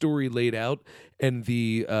the story laid out and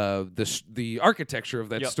the architecture of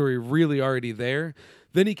that story really already there,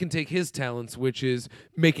 then he can take his talents, which is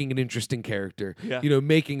making an interesting character,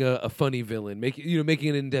 making a funny villain, making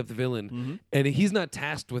an in-depth villain, and he's not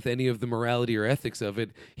tasked with any of the morality or ethics of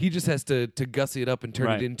it. He just has to gussy it up and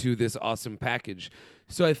turn it into this awesome package.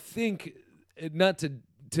 So I think, not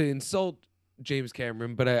to insult James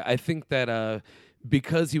Cameron, but I think that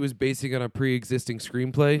because he was basing on a pre-existing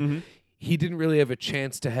screenplay, he didn't really have a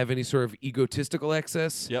chance to have any sort of egotistical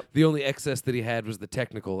excess. Yep. The only excess that he had was the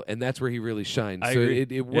technical, and that's where he really shined. I so agree.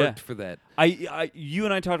 It worked for that. You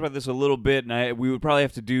and I talked about this a little bit, and we would probably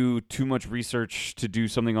have to do too much research to do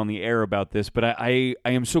something on the air about this, but I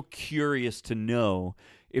am so curious to know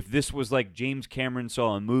if this was like James Cameron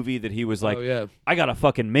saw a movie that he was like, I gotta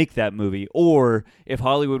fucking make that movie, or if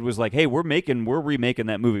Hollywood was like, hey, we're remaking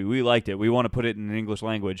that movie, we liked it, we want to put it in an English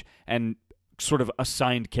language, and sort of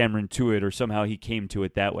assigned Cameron to it, or somehow he came to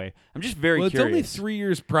it that way. I'm just very curious. Well, it's only 3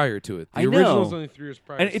 years prior to it. I know. The original's only 3 years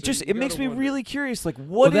prior. And it makes me really curious. Like,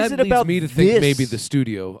 what is it that about leads me to this? think maybe the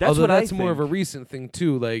studio. That's Although what that's I more of a think. recent thing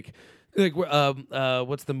too. Like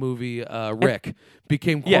what's the movie? Wreck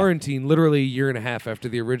became Quarantine literally a year and a half after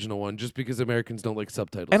the original one, just because Americans don't like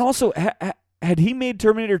subtitles. And also, had he made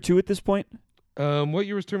Terminator 2 at this point? What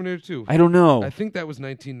year was Terminator 2? I don't know. I think that was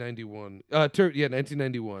 1991.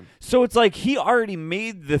 1991. So it's like he already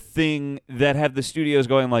made the thing that had the studios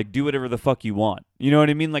going like, do whatever the fuck you want. You know what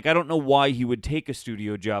I mean? Like, I don't know why he would take a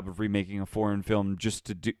studio job of remaking a foreign film just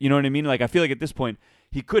to do. You know what I mean? Like, I feel like at this point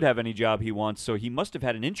he could have any job he wants, so he must have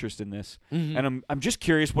had an interest in this. Mm-hmm. And I'm just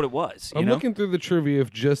curious what it was. I'm looking through the trivia if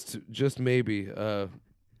just maybe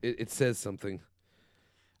it says something.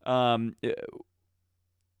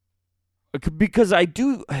 Because I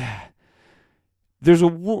do, there's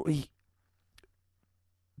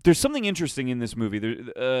something interesting in this movie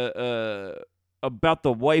about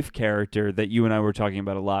the wife character that you and I were talking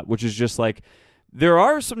about a lot, which is just like there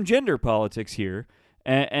are some gender politics here,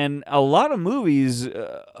 and a lot of movies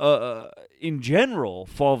in general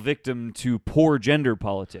fall victim to poor gender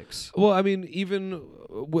politics. Well, I mean, even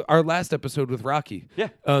our last episode with Rocky,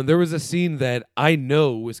 there was a scene that I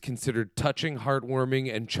know was considered touching,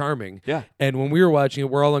 heartwarming, and charming. Yeah. And when we were watching it,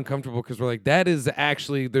 we're all uncomfortable because we're like, that is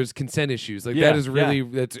actually, there's consent issues. Like, that is really,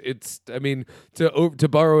 it's. I mean, to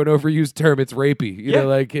borrow an overused term, it's rapey. You know,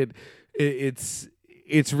 like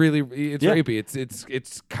it's really rapey.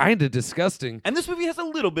 It's kind of disgusting. And this movie has a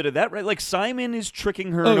little bit of that, right? Like Simon is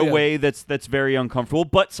tricking her in a way that's very uncomfortable,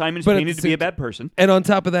 but Simon's painted to be a bad person. And on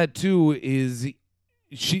top of that too is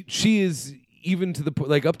she is even to the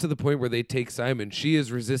like up to the point where they take Simon, she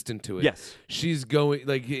is resistant to it. Yes. She's going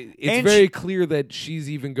like it's very clear that she's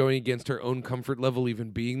even going against her own comfort level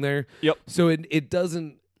even being there. Yep. So it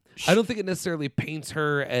doesn't I don't think it necessarily paints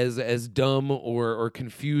her as dumb or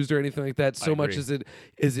confused or anything like that so much as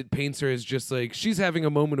it paints her as just like she's having a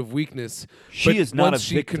moment of weakness. She is not once a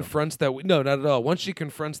she victim. confronts that no, not at all. Once she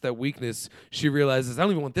confronts that weakness, she realizes I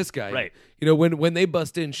don't even want this guy. Right. You know, when they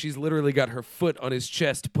bust in, she's literally got her foot on his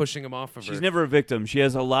chest, pushing him off of her. She's never a victim. She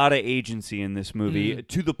has a lot of agency in this movie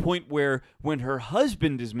to the point where when her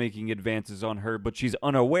husband is making advances on her, but she's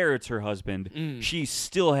unaware it's her husband, she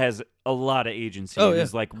still has a lot of agency. Oh, and yeah.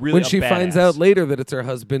 is like really when a she badass. finds out later that it's her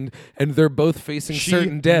husband and they're both facing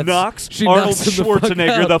certain deaths, she Arnold knocks him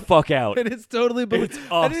Schwarzenegger the fuck out. And it's totally It's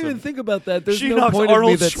awesome. I didn't even think about that. There's She no knocks point in me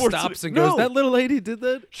Arnold that Schwarzenegger- stops and goes, No. that little lady did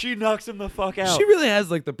that? She knocks him the fuck out. She really has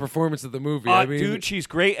like the performance of the movie. I mean, Dude, she's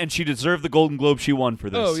great, and she deserved the Golden Globe she won for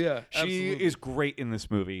this. Oh, yeah, She absolutely. is great in this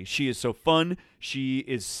movie. She is so fun. She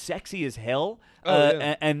is sexy as hell.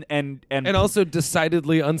 Yeah. And also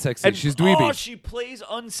decidedly unsexy. and She's dweeby. Oh, she plays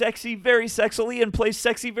unsexy very sexily and plays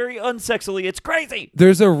sexy very unsexily. It's crazy.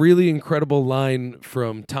 There's a really incredible line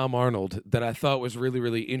from Tom Arnold that I thought was really,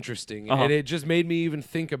 really interesting, and it just made me even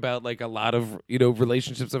think about like a lot of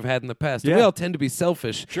relationships I've had in the past. And we Yeah. all tend to be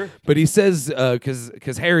selfish, Sure. But he says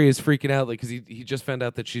because Harry is freaking out, like because he just found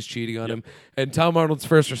out that she's cheating on him, and Tom Arnold's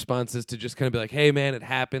first response is to just kind of be like, "Hey man, it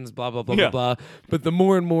happens," blah blah blah Yeah. blah blah. But the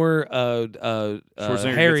more and more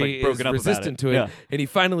Schwarzenegger Harry gets, like, broken is up about resistant it. to it, Yeah. and he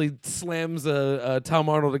finally slams Tom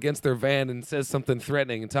Arnold against their van and says something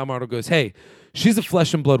threatening, and Tom Arnold goes, "Hey, she's a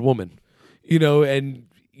flesh and blood woman, and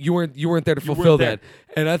you weren't there to fulfill weren't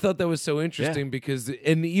that." And I thought that was so interesting because,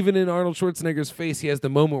 and even in Arnold Schwarzenegger's face, he has the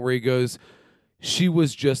moment where he goes, "She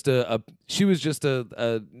was just I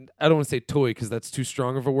don't want to say toy because that's too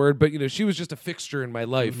strong of a word, but she was just a fixture in my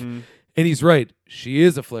life." Mm-hmm. And he's right. She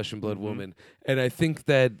is a flesh and blood woman. And I think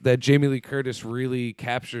that Jamie Lee Curtis really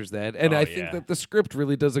captures that. And I think that the script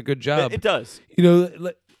really does a good job. It does.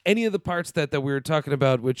 Any of the parts that we were talking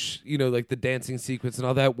about, which, like the dancing sequence and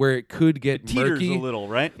all that, where it could get Teeters murky. a little,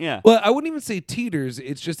 right? Yeah. Well, I wouldn't even say teeters.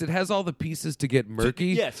 It's just it has all the pieces to get murky.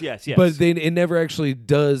 Yes. But then it never actually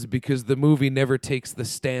does because the movie never takes the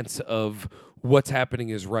stance of what's happening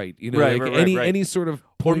is right. Right. Any sort of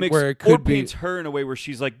point where it or could be. paints her in a way where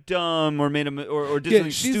she's like dumb or made or did Yeah,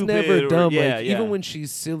 something she's stupid. never or, dumb. Yeah, like yeah. even when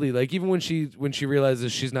she's silly, like even when she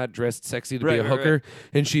realizes she's not dressed sexy to be Right, a right, hooker, right.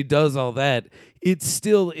 and she does all that, it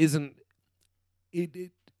still isn't.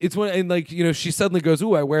 It's when and like she suddenly goes,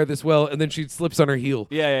 "Ooh, I wear this well," and then she slips on her heel.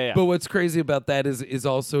 Yeah. But what's crazy about that is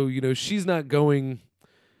also she's not going.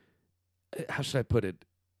 How should I put it?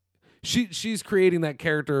 She's creating that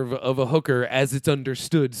character of a hooker as it's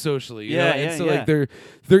understood socially. you know? And so like there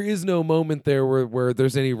is no moment there where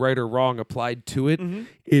there's any right or wrong applied to it. Mm-hmm.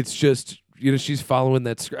 It's just she's following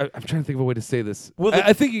that script. I'm trying to think of a way to say this. Well,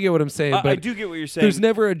 I think you get what I'm saying. I But do get what you're saying. there's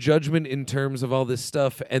never a judgment in terms of all this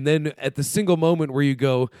stuff. And then at the single moment where you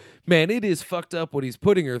go, man, it is fucked up what he's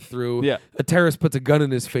putting her through. Yeah. A terrorist puts a gun in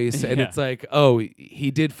his face, and Yeah. it's like, oh, he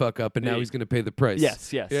did fuck up, and now he's going to pay the price.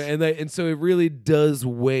 Yes. Yeah, and so it really does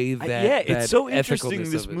weigh that. It's so that interesting.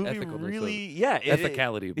 ethicalness This of it. movie Ethicalness of really, it.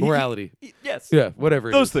 Ethicality, morality. Yes. Yeah, whatever.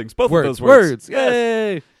 it Those is. things. Both words. of those words. Yes.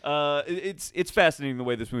 Yay! It's fascinating the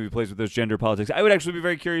way this movie plays with those gender politics. I would actually be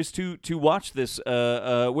very curious to watch this with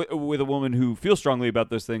a woman who feels strongly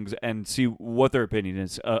about those things and see what their opinion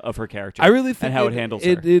is of her character. I really think and how it handles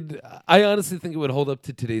her. I honestly think it would hold up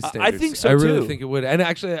to today's I standards. think so, I really too. think it would. And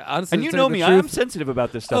actually, honestly, And you to know tell me, the I'm truth, sensitive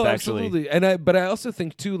about this stuff. Actually, absolutely. But I also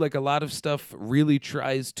think too, like a lot of stuff really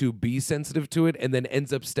tries to be sensitive to it, and then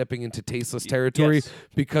ends up stepping into tasteless territory yes.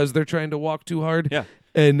 because they're trying to walk too hard. Yeah.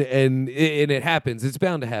 and it happens. It's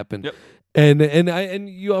bound to happen. Yep. And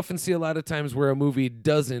you often see a lot of times where a movie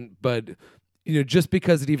doesn't, but just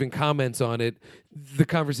because it even comments on it, the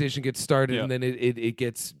conversation gets started, Yeah. and then it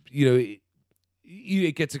gets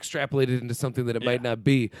it gets extrapolated into something that it might not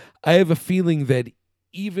be. I have a feeling that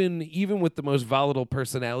even with the most volatile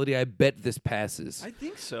personality, I bet this passes. I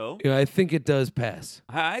think so. I think it does pass.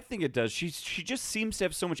 I think it does. She just seems to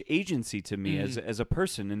have so much agency to me as a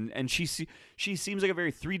person, and she seems like a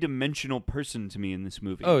very 3-dimensional person to me in this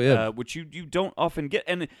movie. Oh, yeah. Which you don't often get,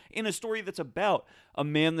 and in a story that's about a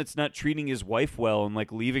man that's not treating his wife well and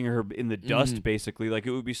like leaving her in the dust, basically. Like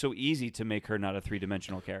it would be so easy to make her not a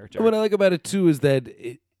 3-dimensional character. And what I like about it too is that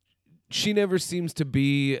she never seems to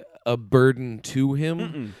be a burden to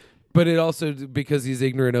him. But it also because he's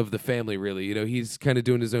ignorant of the family, really. He's kind of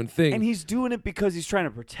doing his own thing. And he's doing it because he's trying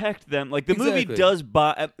to protect them. Like the movie Exactly. does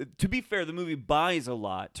buy. To be fair, the movie buys a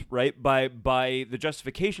lot, right? By the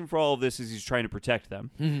justification for all of this is he's trying to protect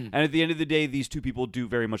them. And at the end of the day, these two people do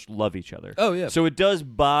very much love each other. Oh, yeah. So it does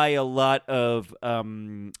buy a lot of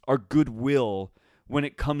our goodwill when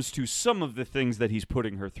it comes to some of the things that he's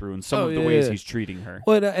putting her through and some of the ways he's treating her.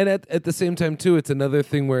 Well, and at the same time, too, it's another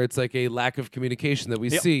thing where it's like a lack of communication that we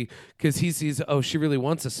see because he sees, oh, she really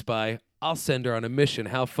wants a spy. I'll send her on a mission.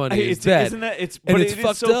 How funny is that? Isn't that? It's And but it's it is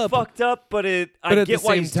fucked so up. fucked up. But I at get the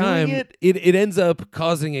why same he's time, doing it. it ends up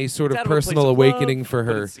causing a sort of Out of a place personal of awakening love, for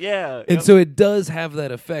but her. Yeah. And so it does have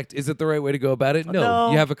that effect. Is it the right way to go about it? No.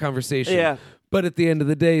 No. You have a conversation. Yeah. But at the end of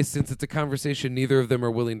the day, since it's a conversation neither of them are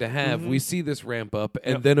willing to have, we see this ramp up.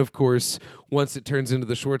 And then, of course, once it turns into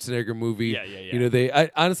the Schwarzenegger movie, I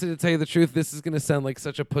honestly, to tell you the truth, this is going to sound like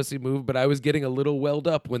such a pussy move, but I was getting a little welled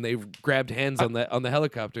up when they grabbed hands on the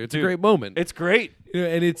helicopter. It's a great moment. It's great.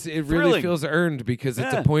 And it really thrilling. feels earned because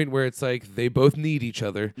it's Yeah. a point where it's like they both need each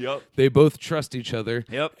other. Yep. They both trust each other.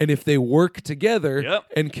 Yep. And if they work together Yep.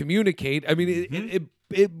 and communicate, I mean,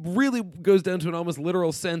 it really goes down to an almost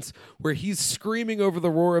literal sense where he's screaming over the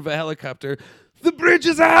roar of a helicopter, "The bridge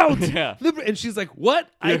is out!" Yeah. And she's like, "What?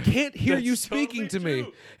 I can't hear you That's speaking to totally me."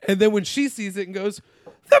 true. And then when she sees it and goes,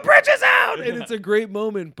 "The bridge is out!" And it's a great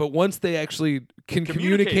moment. But once they actually can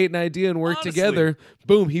communicate an idea and work Honestly. together,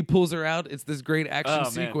 boom, he pulls her out. It's this great action Oh,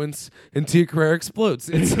 man. sequence, and Tia Carrere explodes.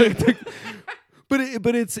 It's like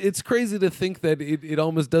But it's crazy to think that it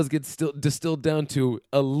almost does get distilled down to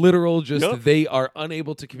a literal just Yep. they are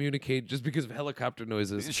unable to communicate just because of helicopter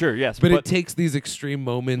noises. Sure, yes. But it takes these extreme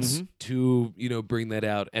moments to, bring that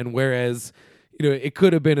out. And whereas, it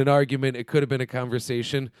could have been an argument, it could have been a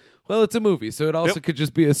conversation. Well, it's a movie, so it also Yep. could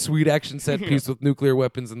just be a sweet action set piece with nuclear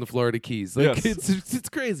weapons in the Florida Keys. Like Yes. it's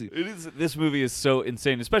crazy. It is. This movie is so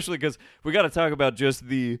insane, especially because we got to talk about just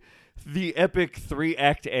the epic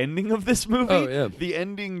 3-act ending of this movie. Oh, yeah. The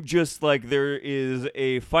ending, just like there is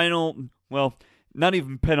a final, well, not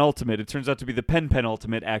even penultimate. It turns out to be the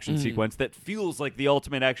penultimate action sequence that feels like the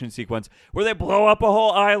ultimate action sequence, where they blow up a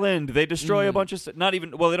whole island. They destroy a bunch of not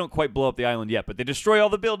even they don't quite blow up the island yet, but they destroy all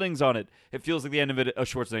the buildings on it. It feels like the end of a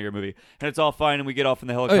Schwarzenegger movie, and it's all fine. And we get off in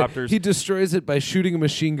the Oh, yeah. helicopters. He destroys it by shooting a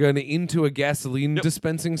machine gun into a gasoline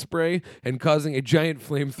dispensing spray and causing a giant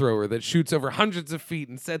flamethrower that shoots over hundreds of feet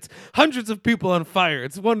and sets hundreds of people on fire.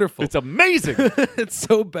 It's wonderful. It's amazing. It's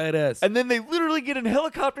so badass. And then they literally get in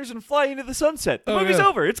helicopters and fly into the sunset. The Oh, movie's yeah.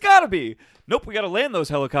 over. It's got to be. Nope, we got to land those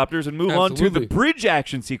helicopters and move on to Absolutely. the bridge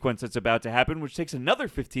action sequence that's about to happen, which takes another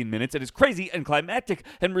 15 minutes and is crazy and climactic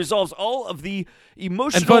and resolves all of the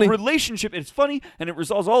emotional funny. relationship. It's funny, and it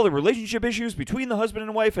resolves all the relationship issues between the husband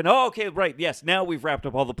and wife. And, okay, right, yes, now we've wrapped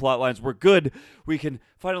up all the plot lines. We're good. We can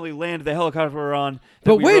finally land the helicopter we're on. that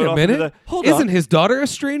But we wait rode a off into minute. Hold Isn't on. his daughter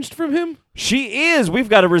estranged from him? She is. We've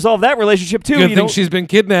got to resolve that relationship, too. Good You thing know- she's been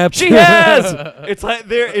kidnapped. She has. It's like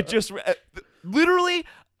there. It just literally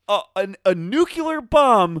a nuclear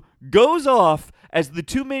bomb goes off as the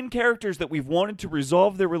two main characters that we've wanted to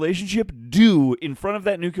resolve their relationship do in front of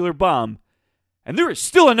that nuclear bomb, and there is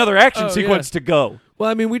still another action Oh, sequence yeah. to go. Well,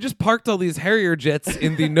 I mean, we just parked all these Harrier jets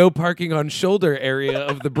in the no parking on shoulder area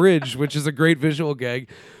of the bridge, which is a great visual gag.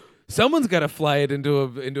 Someone's got to fly it into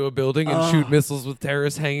a building and shoot missiles with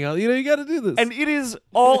terrorists hanging out. You got to do this. And it is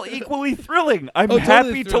all equally thrilling. I'm Oh, totally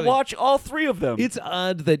happy thrilling. to watch all three of them. It's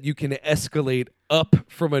odd that you can escalate up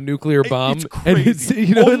from a nuclear bomb. It's And crazy.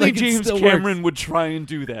 it's, Only like, it James still Cameron works. would try and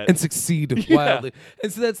do that. And succeed Yeah. wildly.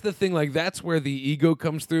 And so that's the thing. Like, that's where the ego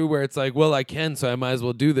comes through, where it's like, well, I can, so I might as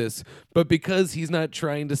well do this. But because he's not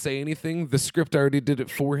trying to say anything, the script already did it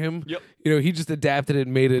for him. Yep. He just adapted it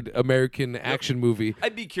and made it American action movie.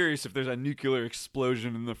 I'd be curious if there's a nuclear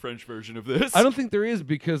explosion in the French version of this. I don't think there is,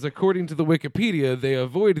 because according to the Wikipedia, they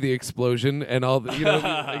avoid the explosion and all the,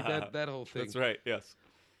 like that whole thing. That's right. Yes.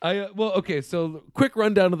 Okay, so quick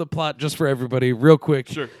rundown of the plot just for everybody, real quick.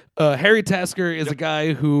 Sure. Harry Tasker is a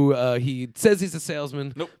guy who he says he's a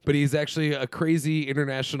salesman, Nope. but he's actually a crazy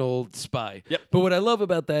international spy. Yep. But what I love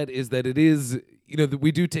about that is that it is, that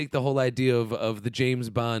we do take the whole idea of the James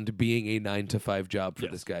Bond being a 9-to-5 job for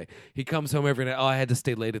Yes. this guy. He comes home every night. Oh, I had to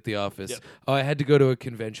stay late at the office. Yep. Oh, I had to go to a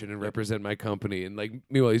convention and represent my company. And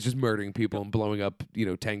meanwhile, he's just murdering people and blowing up,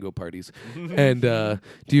 tango parties. And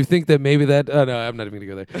do you think that maybe that? Oh no, I'm not even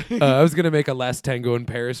gonna go there. I was gonna make a last tango in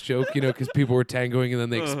Paris joke, because people were tangoing and then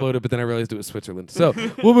they exploded. But then I realized it was Switzerland. So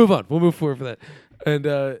we'll move on. We'll move forward for that. And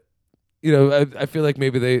I feel like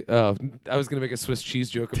maybe they. I was gonna make a Swiss cheese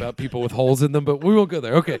joke about people with holes in them, but we won't go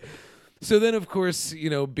there. Okay. So then, of course,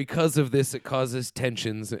 because of this, it causes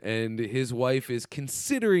tensions, and his wife is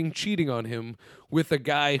considering cheating on him with a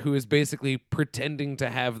guy who is basically pretending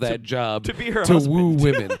to have that job to be her to husband. woo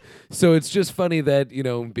women. So it's just funny that,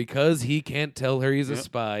 because he can't tell her he's a Yep.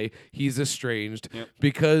 spy, he's estranged. Yep.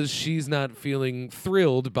 Because she's not feeling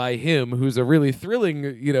thrilled by him, who's a really thrilling,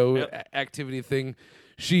 activity thing.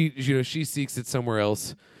 She seeks it somewhere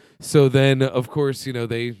else. So then, of course,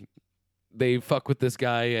 they fuck with this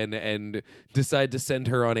guy and decide to send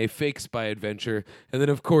her on a fake spy adventure. And then,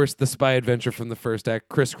 of course, the spy adventure from the first act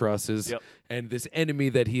crisscrosses. Yep. And this enemy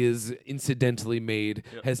that he has incidentally made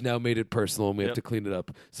Yep. has now made it personal, and we have Yep. to clean it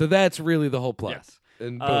up. So that's really the whole plot. Yes.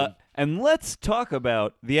 And boom. And let's talk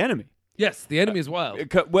about the enemy. Yes, the enemy is wild.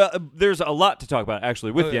 There's a lot to talk about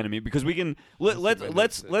actually with Oh, the yeah. enemy, because we can let's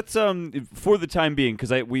Avengers. for the time being,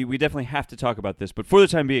 because we definitely have to talk about this, but for the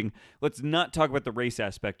time being, let's not talk about the race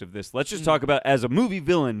aspect of this. Let's just talk about, as a movie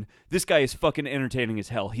villain, this guy is fucking entertaining as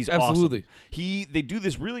hell. He's Absolutely. awesome. They do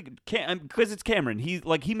this really because it's Cameron. He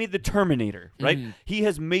made the Terminator, right? He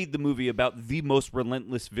has made the movie about the most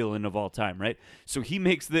relentless villain of all time, right? So he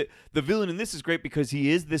makes the villain, and this is great because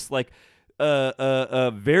he is this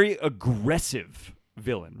very aggressive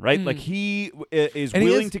villain, right? Like he is And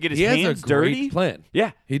willing to get his he hands has a great dirty. plan.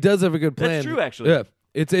 Yeah, He does have a good plan. That's true, actually. Yeah.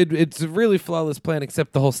 It's a really flawless plan,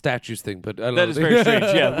 except the whole statues thing. But I don't know. that is very strange.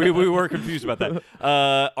 Yeah, we were confused about that.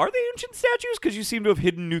 Are they ancient statues? Because you seem to have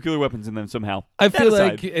hidden nuclear weapons in them somehow. I That feel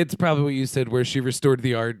aside, like it's probably what you said, where she restored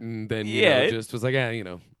the art and then just was like,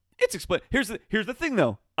 it's explain. Here's the thing,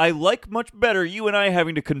 though. I like much better you and I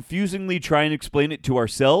having to confusingly try and explain it to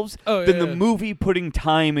ourselves than the movie putting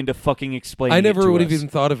time into fucking explaining I never it to would us. have even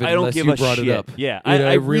thought of it I don't unless give you a brought shit. it up. Yeah, You know,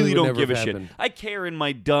 I it really would don't never give a have shit. happened. I care in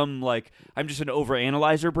my dumb, I'm just an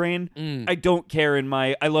overanalyzer brain. I don't care in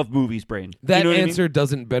my I love movies brain. That you know what I answer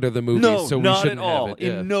doesn't better the movie, mean? No, so we not shouldn't at all. have it.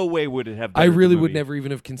 Yeah. In no way would it have. I bettered really the would movie. never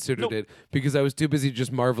even have considered Nope. it because I was too busy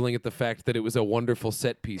just marveling at the fact that it was a wonderful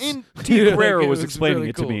set piece. And T. Carrera It was explaining really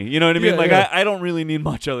it cool. to me. You know what I mean? Yeah, I don't really need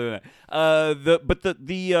much other than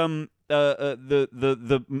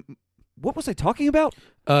that. What was I talking about?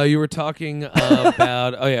 You were talking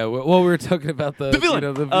about we were talking about the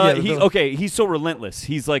villain. the villain. He's so relentless.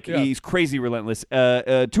 He's he's crazy relentless.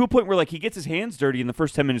 To a point where he gets his hands dirty in the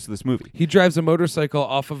first 10 minutes of this movie. He drives a motorcycle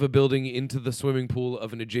off of a building into the swimming pool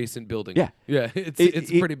of an adjacent building. Yeah.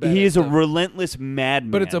 It's pretty bad. He is a relentless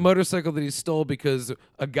madman. But it's a motorcycle that he stole because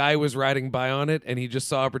a guy was riding by on it and he just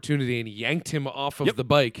saw opportunity and yanked him off of the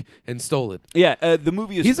bike and stole it. Yeah, the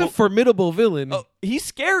movie is. He's a formidable villain. He's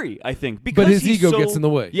scary, I think, because But his he's ego so- gets in the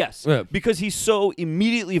way. Yes, Yeah. because he's so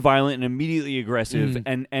immediately violent and immediately aggressive,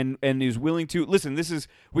 and is willing to listen. This is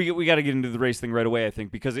we got to get into the race thing right away, I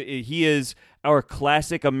think, because he is our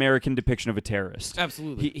classic American depiction of a terrorist.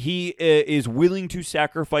 Absolutely. He is willing to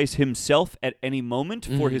sacrifice himself at any moment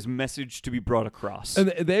for his message to be brought across. And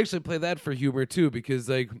they actually play that for humor too, because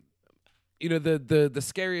the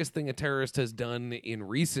scariest thing a terrorist has done in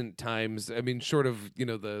recent times, I mean, short of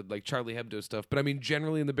the Charlie Hebdo stuff, but I mean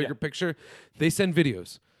generally in the bigger picture, they send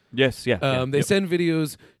videos. Yes, yeah. They send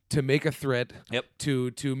videos to make a threat,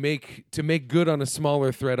 to make good on a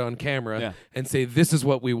smaller threat on camera, and say this is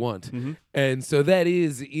what we want. And so that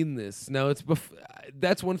is in this. Now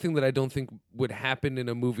that's one thing that I don't think would happen in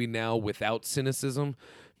a movie now without cynicism.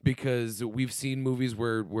 Because we've seen movies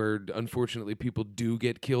where unfortunately people do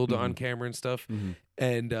get killed on camera and stuff,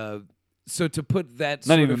 and so to put that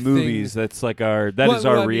not sort even of movies, thing, that's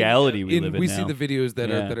our reality we live in we now. see the videos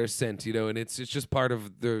that are sent, and it's just part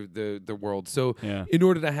of the world. So in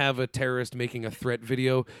order to have a terrorist making a threat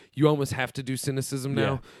video, you almost have to do cynicism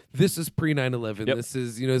now. Yeah. This is pre 9/11. Yep. This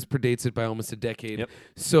is this predates it by almost a decade. Yep.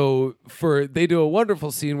 So they do a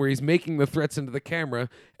wonderful scene where he's making the threats into the camera,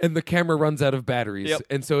 and the camera runs out of batteries, Yep.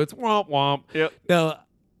 and so it's womp womp. Yep. Now,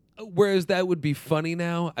 whereas that would be funny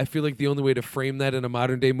now, I feel like the only way to frame that in a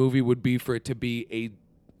modern day movie would be for it to be a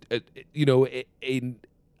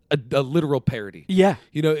literal parody. Yeah.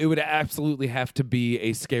 It would absolutely have to be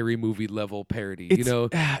a scary movie level parody.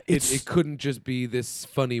 It couldn't just be this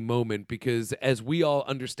funny moment, because as we all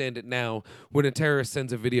understand it now, when a terrorist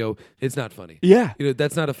sends a video, it's not funny. Yeah.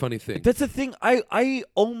 That's not a funny thing. That's the thing. I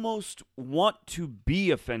almost want to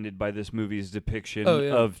be offended by this movie's depiction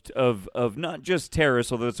of not just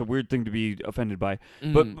terrorists, although it's a weird thing to be offended by,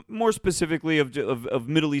 but more specifically of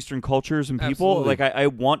Middle Eastern cultures and people. Absolutely. Like I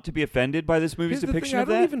want to be offended by this movie's Here's the depiction thing, of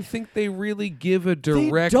I don't that. even think they really give a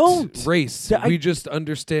direct don't. race. We just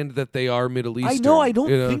understand that they are Middle Eastern. I know. I don't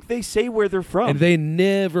think they say where they're from. And they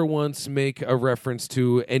never once make a reference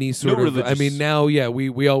to any sort of. religious. I mean, now,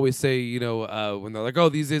 we always say, when they're like, "Oh,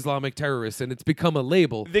 these Islamic terrorists," and it's become a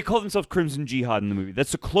label. They call themselves Crimson Jihad in the movie.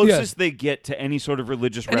 That's the closest they get to any sort of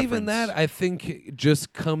religious And reference. even that, I think,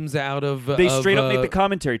 just comes out of. They straight up make the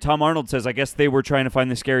commentary. Tom Arnold says, "I guess they were trying to find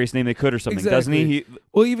the scariest name they could, or something." Doesn't he?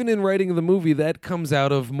 Well, even in writing the movie, that comes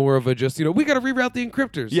out of more of a just, we got to reroute the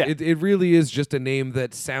encryptors. Yeah. It really is just a name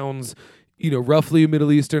that sounds, roughly Middle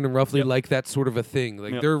Eastern and roughly like that sort of a thing.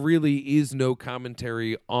 Like there really is no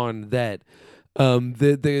commentary on that.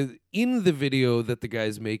 In the video that the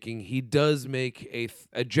guy's making, he does make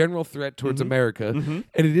a general threat towards America, and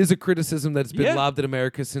it is a criticism that's been lobbed at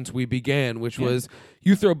America since we began, which was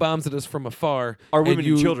you throw bombs at us from afar, Our women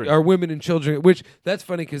and children. Our women and children. Which that's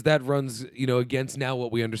funny because that runs against now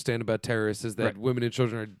what we understand about terrorists is that women and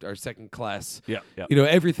children are second class. Yeah.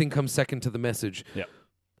 Everything comes second to the message. Yeah.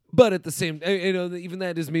 But at the same, even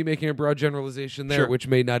that is me making a broad generalization there, which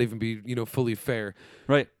may not even be, fully fair.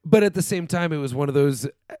 Right. But at the same time, it was one of those,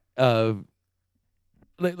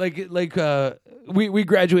 we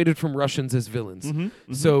graduated from Russians as villains.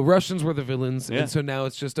 So Russians were the villains, and so now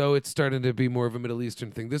it's just it's starting to be more of a Middle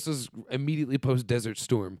Eastern thing. This is immediately post Desert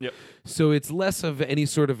Storm. Yep. So it's less of any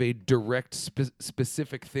sort of a direct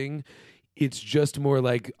specific thing. It's just more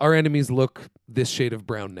like our enemies look this shade of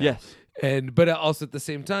brown now. Yes. But also at the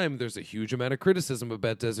same time, there's a huge amount of criticism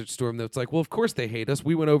about Desert Storm that's like, well, of course they hate us.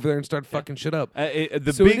 We went over there and started fucking shit up. It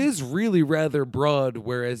is really rather broad,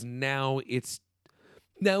 whereas now it's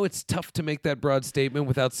tough to make that broad statement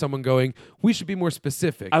without someone going, we should be more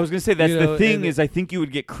specific. I was going to say, that's the thing is I think you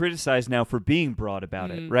would get criticized now for being broad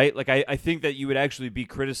about it, right? Like, I think that you would actually be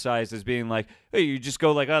criticized as being like, hey, you just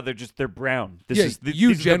go like, oh, they're brown. These are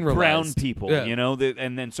the brown people,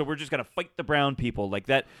 and then so we're just going to fight the brown people like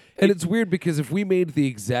that. And it's weird because if we made the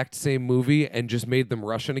exact same movie and just made them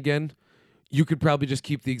Russian again, you could probably just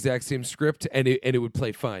keep the exact same script and it would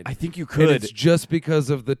play fine. I think you could. And it's just because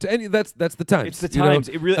of and that's the times. It's the times.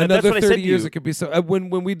 You know, it really, another that's what 30 I said years, it could be so. When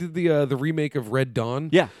we did the remake of Red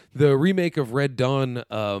Dawn, the remake of Red Dawn,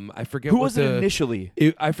 I forget who was it initially.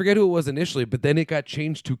 I forget who it was initially, but then it got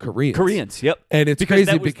changed to Koreans. Koreans, yep. And it's because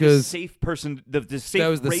crazy that was because the safe person, the safe that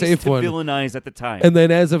was the race safe to one. villainize at the time. And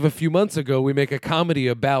then as of a few months ago, we make a comedy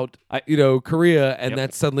about Korea, and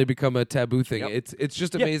that's suddenly become a taboo thing. It's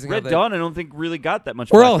just amazing. Red Dawn, I don't think really got that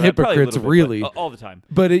much. We're all hypocrites, really, all the time.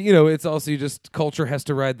 But it's also just culture has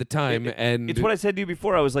to ride the time, and it's what I said to you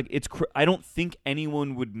before. I was like, I don't think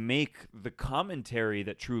anyone would make the commentary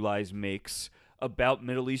that True Lies makes about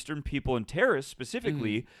Middle Eastern people and terrorists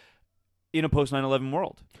specifically in a post 9/11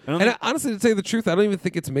 world. Honestly, to tell you the truth, I don't even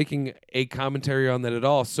think it's making a commentary on that at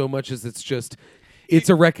all. So much as it's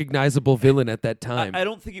a recognizable villain at that time. I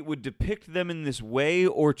don't think it would depict them in this way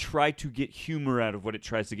or try to get humor out of what it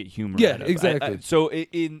tries to get humor out of. Yeah, exactly.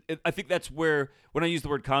 I think that's where, when I use the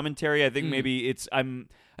word commentary, I think maybe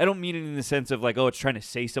I don't mean it in the sense of like, oh, it's trying to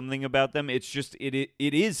say something about them. It's just it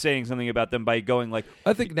is saying something about them by going like.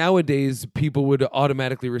 I think nowadays people would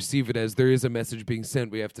automatically receive it as there is a message being sent.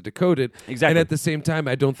 We have to decode it. Exactly. And at the same time,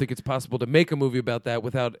 I don't think it's possible to make a movie about that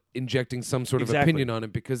without injecting some sort of opinion on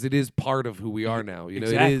it because it is part of who we are now. It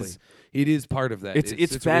is part of that. It's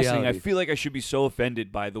fascinating. Reality. I feel like I should be so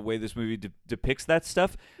offended by the way this movie depicts that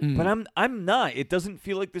stuff, but I'm not. It doesn't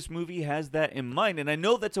feel like this movie has that in mind, and I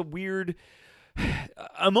know that's a weird.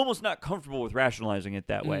 I'm almost not comfortable with rationalizing it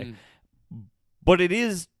that way, but it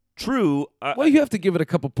is true. Well, you have to give it a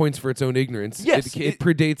couple points for its own ignorance. Yes, it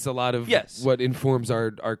predates a lot of what informs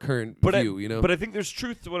our current view. But I think there's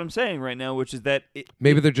truth to what I'm saying right now, which is that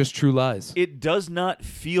maybe they're just true lies. It does not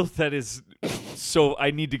feel that is. So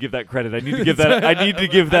I need to give that credit. I need to give that. I need to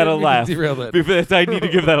give that a laugh. I need to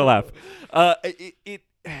give that a laugh.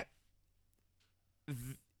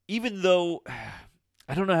 Even though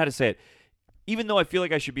I don't know how to say it. Even though I feel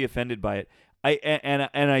like I should be offended by it,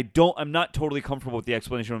 I'm not totally comfortable with the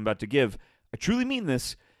explanation I'm about to give. I truly mean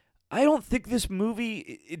this. I don't think this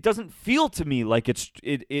movie. It doesn't feel to me like it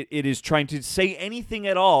is trying to say anything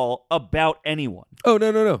at all about anyone. Oh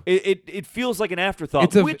no. It feels like an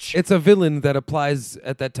afterthought. It's a villain that applies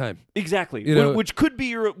at that time. Exactly. Which could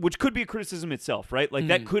be a criticism itself, right? Like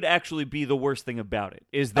that could actually be the worst thing about it.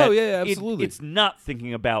 Is that absolutely. It's not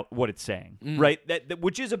thinking about what it's saying, right? That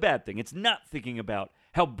which is a bad thing. It's not thinking about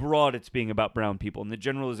how broad it's being about brown people and the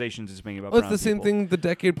generalizations it's being about brown people. It's the same thing the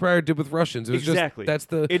decade prior did with Russians. It was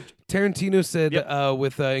Tarantino said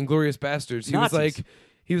with Inglourious Bastards. He Nazis.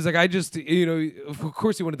 was like, I just, of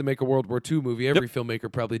course he wanted to make a World War II movie. Every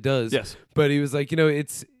filmmaker probably does. Yes. But he was like,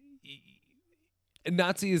 it's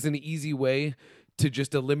Nazi is an easy way to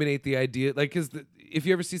just eliminate the idea. Like, because if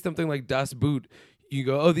you ever see something like Das Boot, you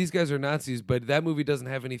go, oh, these guys are Nazis, but that movie doesn't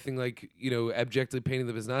have anything like, abjectly painting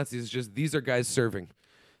them as Nazis. It's just, these are guys serving.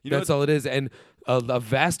 That's all it is. And a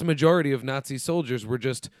vast majority of Nazi soldiers were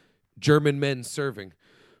just German men serving.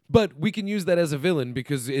 But we can use that as a villain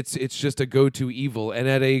because it's just a go-to evil. And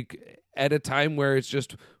at a time where it's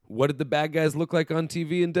just, what did the bad guys look like on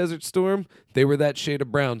TV in Desert Storm? They were that shade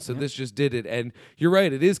of brown. So this just did it. And you're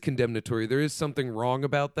right, it is condemnatory. There is something wrong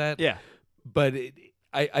about that. Yeah. But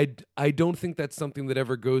I don't think that's something that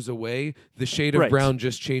ever goes away. The shade of brown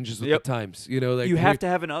just changes with the times. You have to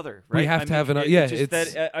have an other, right? We have to have an other. Yeah, it's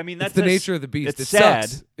that's the nature of the beast. It's sad.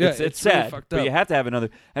 Sucks. Yeah, it's sad, really fucked up. But you have to have another.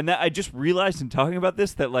 And that I just realized in talking about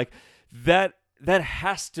this that like that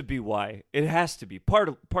has to be why. It has to be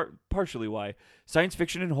partially why science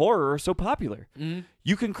fiction and horror are so popular. Mm-hmm.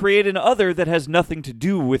 You can create an other that has nothing to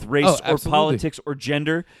do with race or politics or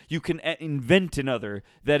gender. You can invent an other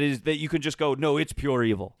that you can just go, no, it's pure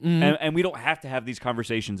evil. Mm-hmm. And we don't have to have these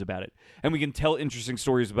conversations about it. And we can tell interesting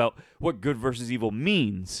stories about what good versus evil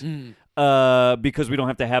means. Because we don't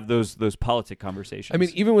have to have those politic conversations. I mean,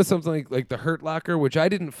 even with something like The Hurt Locker, which I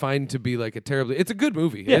didn't find to be like it's a good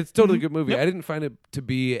movie. Yeah. It's totally a good movie. Yep. I didn't find it to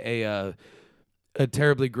be a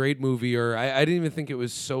terribly great movie, or I didn't even think it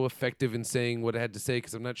was so effective in saying what it had to say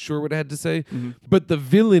because I'm not sure what it had to say. Mm-hmm. But the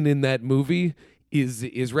villain in that movie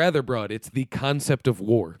is rather broad. It's the concept of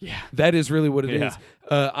war. Yeah. That is really what it Yeah. is.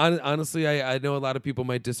 Honestly, I know a lot of people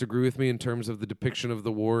might disagree with me in terms of the depiction of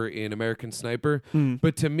the war in American Sniper,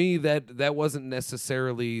 but to me that wasn't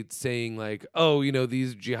necessarily saying like, oh,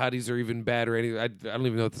 these jihadis are even bad or anything. I don't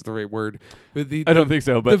even know if that's the right word. But I don't think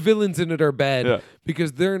so, the but villains in it are bad Yeah.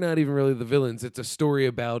 because they're not even really the villains. It's a story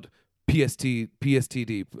about PTSD.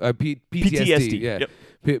 Yeah. Yep.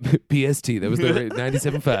 PST. That was the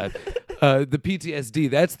 97.5. The PTSD.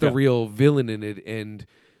 That's the Yeah. real villain in it, and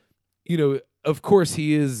of course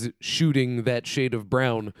he is shooting that shade of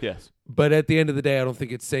brown. yes. But at the end of the day, I don't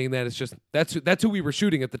think it's saying that. It's just that's who we were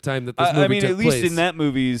shooting at the time that this movie I mean, took at least place. in that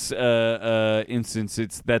movie's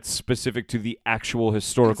instance, that's specific to the actual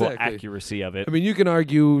historical Exactly. accuracy of it. I mean, you can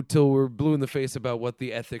argue till we're blue in the face about what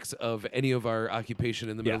the ethics of any of our occupation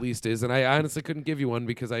in the Yeah. Middle East is, and I honestly couldn't give you one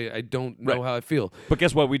because I don't know Right. how I feel. But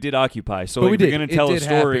guess what? We did Occupy. So But like, we if you're did. going to It tell a did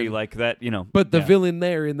story happen. like that, But the yeah. villain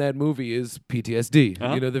there in that movie is PTSD.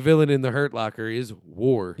 Uh-huh. The villain in The Hurt Locker is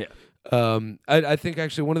war. Yeah. I think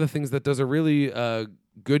actually one of the things that does a really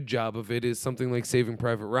good job of it is something like Saving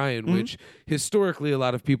Private Ryan, Mm-hmm. which historically a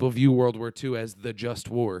lot of people view World War II as the just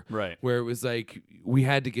war, Right. where it was like we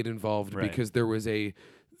had to get involved Right. because there was an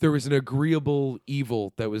agreeable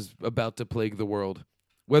evil that was about to plague the world.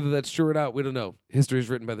 Whether that's true or not, we don't know. History is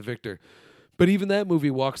written by the victor. But even that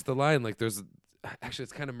movie walks the line. Like actually,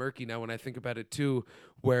 it's kind of murky now when I think about it too,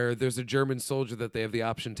 where there's a German soldier that they have the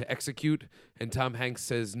option to execute, and Tom Hanks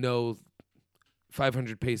says, no,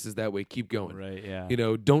 500 paces that way, keep going. Right, yeah.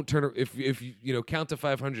 Don't turn, if you count to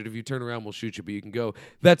 500, if you turn around, we'll shoot you, but you can go.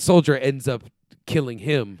 That soldier ends up killing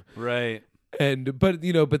him. Right. But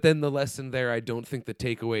then the lesson there, I don't think the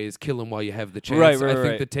takeaway is kill him while you have the chance. Right, I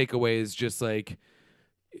think the takeaway is just like,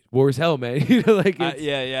 war is hell, man.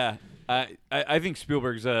 Yeah. I think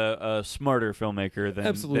Spielberg's a smarter filmmaker than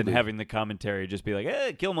Absolutely. having the commentary just be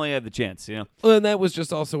like, kill him while you have the chance, Well, and that was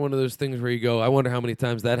just also one of those things where you go, I wonder how many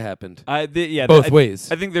times that happened. Both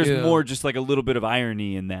ways. I think there's You know? more just like a little bit of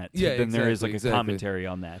irony in that Yeah, than there is like exactly. a commentary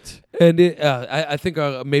on that. And I think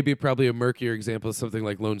maybe probably a murkier example is something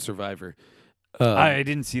like Lone Survivor. I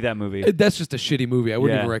didn't see that movie. That's just a shitty movie. I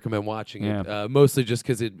wouldn't Yeah. even recommend watching it. Yeah. Mostly just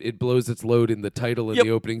because it blows its load in the title and Yep. the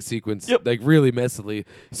opening sequence, Yep. like really messily.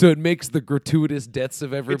 So it makes the gratuitous deaths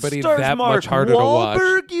of everybody it stars that Mark much harder to watch.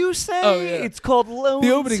 Wahlberg, you say? Oh, yeah. It's called Lone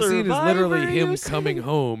The opening Survivor, scene is literally him you say? coming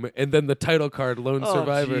home, and then the title card, Lone Oh,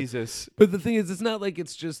 Survivor. Jesus. But the thing is, it's not like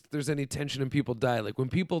it's just there's any tension and people die. Like when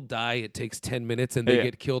people die, it takes 10 minutes and they Yeah.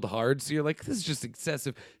 get killed hard. So you're like, this is just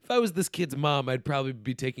excessive. If I was this kid's mom, I'd probably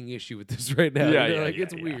be taking issue with this right now. Yeah, You know, yeah, like yeah,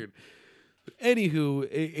 it's yeah. weird. Anywho,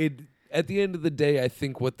 it at the end of the day, I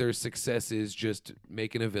think what their success is just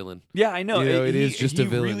making a villain. Yeah, I know. It is just he a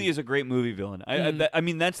villain. really is a great movie villain. I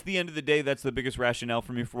mean, that's the end of the day. That's the biggest rationale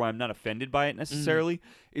for me for why I'm not offended by it necessarily.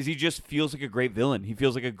 Is he just feels like a great villain. He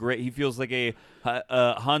feels like a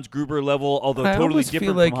Hans Gruber level, although I totally almost different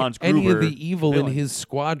feel like from Hans Gruber. any of the evil villain. in his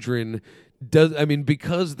squadron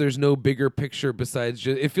because there's no bigger picture besides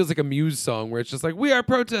just it feels like a Muse song where it's just like we are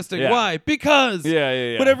protesting. Yeah. Why? Because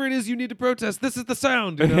Yeah. whatever it is you need to protest, this is the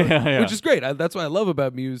sound, Yeah. which is great. That's what I love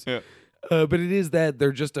about Muse. Yeah. But it is that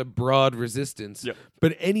they're just a broad resistance. Yep.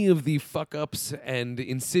 But any of the fuck ups and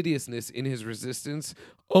insidiousness in his resistance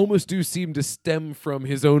almost do seem to stem from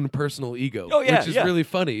his own personal ego. Oh, yeah, which is yeah. really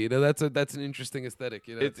funny. That's an interesting aesthetic.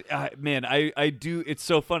 It's man, I do. It's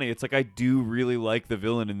so funny. It's like I do really like the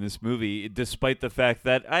villain in this movie, despite the fact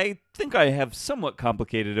that I think I have somewhat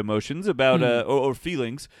complicated emotions about or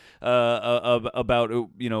feelings about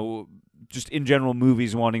just in general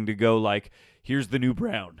movies wanting to go like, here's the new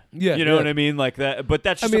Brown. Yeah, you know yeah. what I mean, like that. But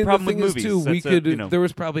that's just I mean, a problem the thing with is movies. too, we That's could. There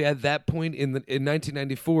was probably at that point in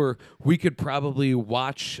 1994, we could probably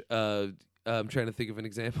watch. I'm trying to think of an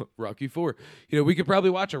example. Rocky IV. We could probably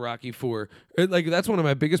watch a Rocky IV. Like that's one of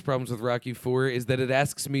my biggest problems with Rocky IV is that it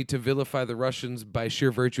asks me to vilify the Russians by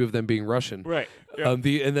sheer virtue of them being Russian. right. Yeah. And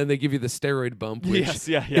then they give you the steroid bump. Which Yes,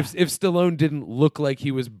 yeah. If Stallone didn't look like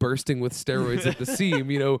he was bursting with steroids at the seam,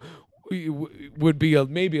 would be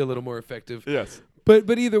maybe a little more effective. Yes.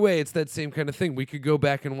 But either way, it's that same kind of thing. We could go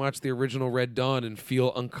back and watch the original Red Dawn and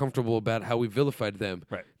feel uncomfortable about how we vilified them.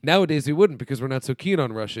 Right. Nowadays, we wouldn't because we're not so keen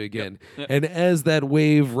on Russia again. Yep. And as that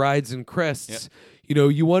wave rides and crests,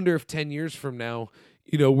 you wonder if 10 years from now,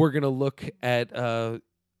 we're going to look at.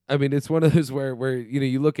 It's one of those where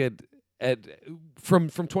you look at from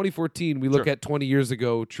 2014, we look Sure. at 20 years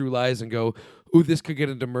ago True Lies and go, ooh, this could get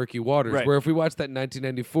into murky waters. Right. Where if we watched that in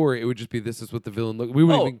 1994, it would just be, this is what the villain looked. We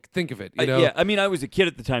wouldn't even think of it. You know? Yeah, I mean, I was a kid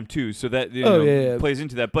at the time too, so that yeah. plays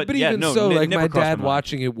into that. But yeah, even no, so, like never my crossed dad mind.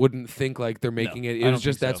 watching it wouldn't think like they're making it. I It don't was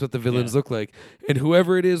just think that's so. what the villains Yeah. look like. And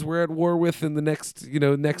whoever it is we're at war with in the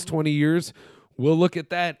next 20 years, we'll look at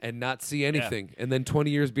that and not see anything. And then 20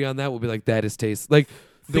 years beyond that, we'll be like, that is taste. Like,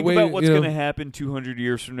 the Think way, about what's you know, going to happen 200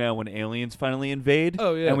 years from now when aliens finally invade.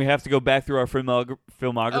 Oh, yeah. And we have to go back through our filmography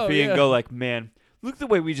Oh, yeah. and go like, man, look at the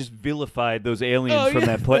way we just vilified those aliens from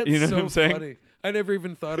that that's You know so what I'm saying? funny. I never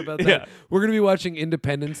even thought about that. Yeah. We're going to be watching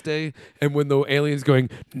Independence Day, and when the aliens going,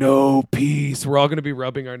 no peace, we're all going to be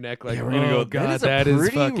rubbing our neck like, We're gonna go. God, that is a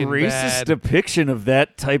pretty fucking racist bad. depiction of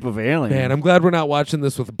that type of alien. Man, I'm glad we're not watching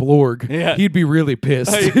this with Blorg. Yeah. He'd be really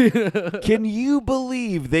pissed. Can you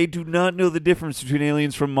believe they do not know the difference between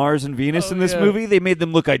aliens from Mars and Venus in this yeah. movie? They made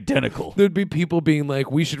them look identical. There'd be people being like,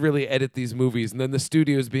 we should really edit these movies. And then the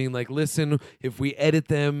studios being like, listen, if we edit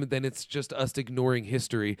them, then it's just us ignoring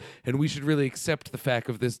history. And we should really accept the fact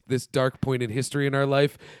of this dark point in history in our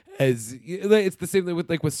life. As it's the same thing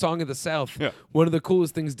with Song of the South. Yeah. One of the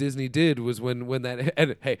coolest things Disney did was when that,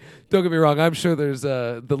 and hey, don't get me wrong, I'm sure there's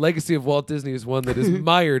the legacy of Walt Disney is one that is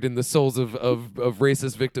mired in the souls of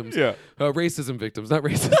racist victims. Yeah. Racism victims, not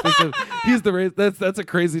racist victims. He's the race. That's a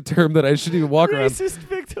crazy term that I shouldn't even walk around. Racist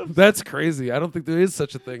victims. That's crazy. I don't think there is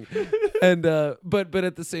such a thing. And but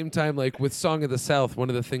at the same time, like with Song of the South, one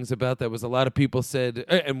of the things about that was a lot of people said,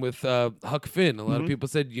 and with Huck Finn, a lot of people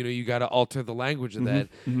said, you got to alter the language of that.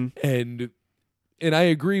 And I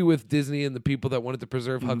agree with Disney and the people that wanted to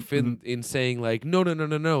preserve Huck Finn in saying like,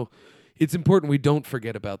 no. It's important we don't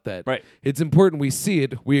forget about that. Right. It's important we see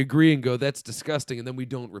it, we agree and go, that's disgusting, and then we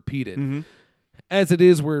don't repeat it. As it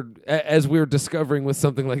is, as we're discovering with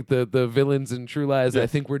something like the villains in True Lies, I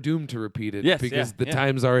think we're doomed to repeat it because the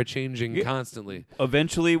times are changing constantly.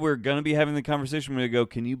 Eventually, we're going to be having the conversation where we go,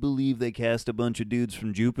 can you believe they cast a bunch of dudes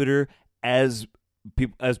from Jupiter as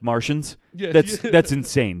people as Martians? Yeah, that's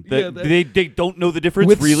insane. Yeah, They don't know the difference,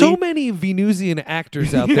 With really? so many Venusian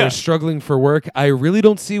actors out there struggling for work, I really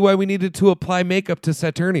don't see why we needed to apply makeup to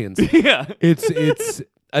Saturnians. Yeah. It's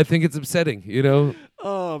I think it's upsetting,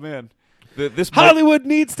 Oh, man. This Hollywood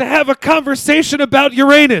needs to have a conversation about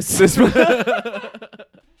Uranus. This might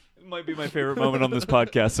be my favorite moment on this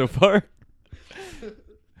podcast so far.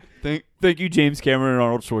 Thank you, James Cameron and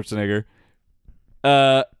Arnold Schwarzenegger.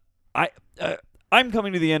 I'm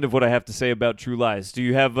coming to the end of what I have to say about True Lies. Do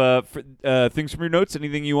you have things from your notes?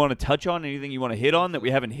 Anything you want to touch on? Anything you want to hit on that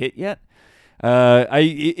we haven't hit yet?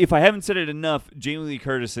 If I haven't said it enough, Jamie Lee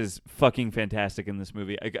Curtis is fucking fantastic in this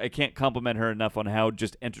movie. I can't compliment her enough on how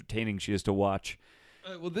just entertaining she is to watch.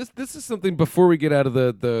 Well, this is something before we get out of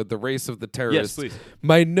the race of the terrorists. Yes, please.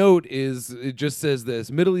 My note it just says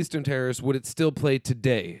this: Middle Eastern terrorists, would it still play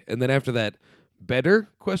today? And then after that, better ?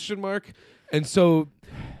 And so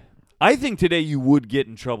I think today you would get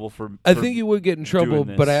in trouble for I think you would get in trouble,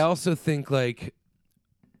 doing but this. I also think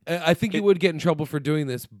you would get in trouble for doing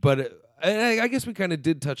this, but I guess we kind of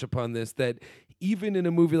did touch upon this, that even in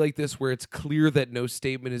a movie like this where it's clear that no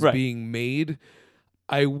statement is Right. being made,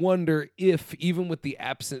 I wonder if even with the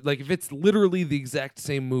absent, like if it's literally the exact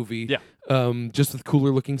same movie, just with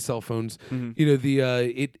cooler looking cell phones,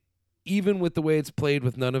 even with the way it's played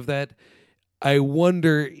with none of that, I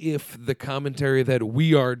wonder if the commentary that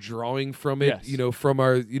we are drawing from it, Yes. From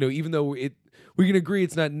our, even though we can agree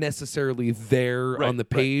it's not necessarily there on the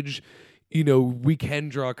page, we can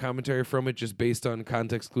draw commentary from it just based on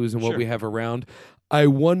context clues and what we have around. I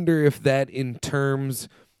wonder if that in terms,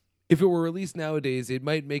 if it were released nowadays, it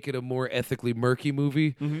might make it a more ethically murky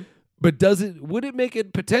movie. But would it make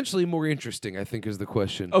it potentially more interesting, I think is the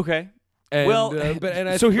question. Okay. And, Well,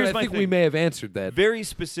 I so here's my think we thing. may have answered that. Very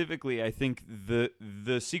specifically, I think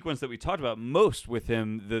the sequence that we talked about most with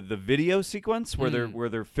him, the video sequence where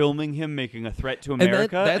they're filming him making a threat to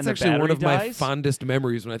America, and that's and the actually one of my battery dies. fondest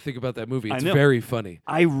memories when I think about that movie. It's know. very funny.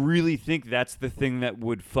 I really think that's the thing that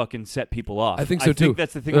would fucking set people off. I think so, too. I think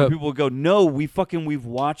that's the thing where people would go, no, we've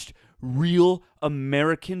watched real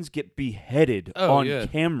Americans get beheaded on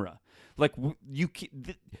camera. Like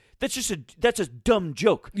that's a dumb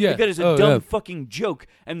joke. Yeah. Like, that is a dumb fucking joke.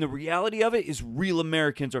 And the reality of it is real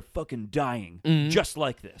Americans are fucking dying just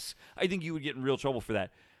like this. I think you would get in real trouble for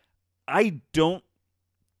that. I don't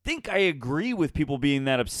think I agree with people being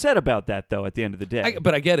that upset about that, though, at the end of the day.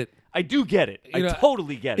 But I get it. I do get it. I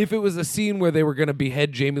totally get it. If it was a scene where they were going to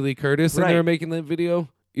behead Jamie Lee Curtis and they Right. were making that video,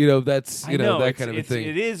 That's I know that kind of a thing.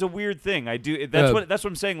 It is a weird thing. I do. That's what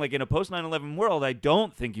I'm saying. Like in a post 9/11 world, I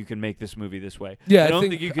don't think you can make this movie this way. Yeah, I don't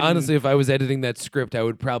think you can. honestly, if I was editing that script, I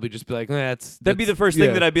would probably just be like, that'd be the first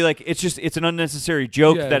thing that I'd be like, it's an unnecessary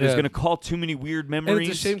joke that is going to call too many weird memories. And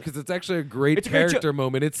it's a shame because it's actually a great character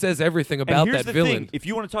moment. It says everything about that villain. Thing. If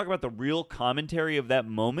you want to talk about the real commentary of that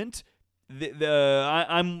moment.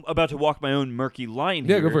 I'm about to walk my own murky line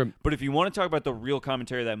here. Yeah, go for it. But if you want to talk about the real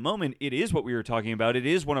commentary of that moment, it is what we were talking about. It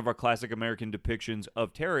is one of our classic American depictions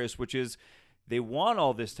of terrorists, which is they want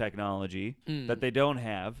all this technology that they don't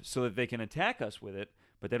have so that they can attack us with it,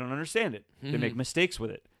 but they don't understand it. They make mistakes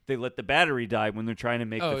with it. They let the battery die when they're trying to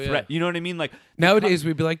make the threat. You know what I mean? Like nowadays,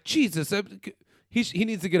 we'd be like, Jesus, he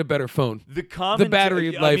needs to get a better phone. The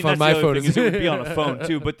battery life on my phone is it would be on a phone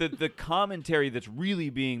too. But the commentary that's really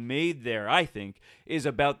being made there, I think, is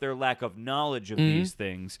about their lack of knowledge of these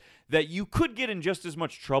things that you could get in just as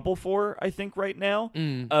much trouble for. I think right now,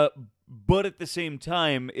 but at the same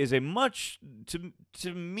time, is a much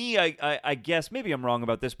to me. I guess maybe I'm wrong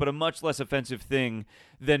about this, but a much less offensive thing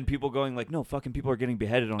than people going like, no, fucking people are getting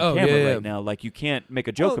beheaded on camera right now. Like you can't make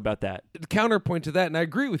a joke about that. Counterpoint to that, and I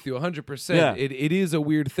agree with you 100%. Yeah. It is a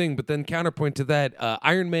weird thing, but then counterpoint to that,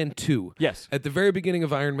 Iron Man 2. Yes. At the very beginning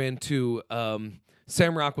of Iron Man 2,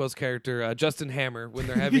 Sam Rockwell's character, Justin Hammer, when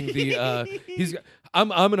they're having the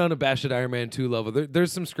I'm an unabashed Iron Man 2 level.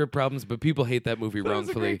 There's some script problems, but people hate that movie wrongfully.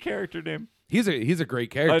 That's a great character name. He's a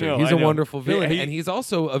great character. He's a wonderful villain, and he's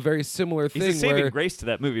also a very similar thing. He's a saving grace to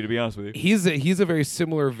that movie, to be honest with you. He's a very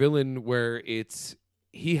similar villain where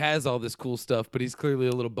he has all this cool stuff, but he's clearly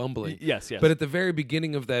a little bumbling. Yes. But at the very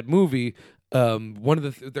beginning of that movie,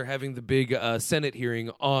 they're having the big Senate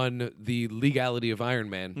hearing on the legality of Iron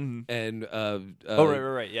Man, and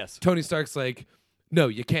right, yes. Tony Stark's like, no,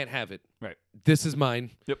 you can't have it. Right. This is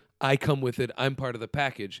mine. Yep. I come with it. I'm part of the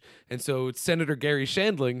package. And so Senator Gary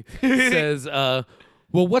Shandling says,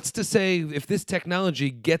 well, what's to say if this technology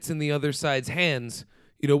gets in the other side's hands?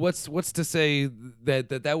 What's to say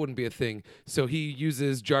that wouldn't be a thing? So he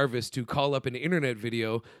uses Jarvis to call up an internet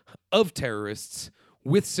video of terrorists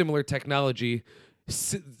with similar technology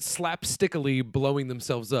slapstickily blowing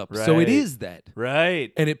themselves up. Right. So it is that.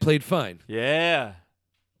 Right. And it played fine. Yeah.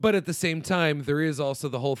 But at the same time, there is also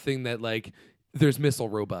the whole thing that, like, there's missile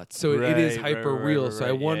robots. So it is hyper real. Right. So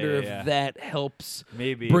I wonder if that helps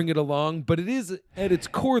maybe bring it along. But it is, at its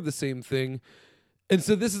core, the same thing. And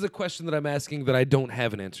so this is a question that I'm asking that I don't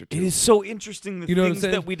have an answer to. It is so interesting the things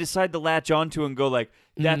that we decide to latch onto and go like,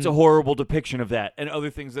 that's a horrible depiction of that. And other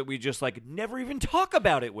things that we just like never even talk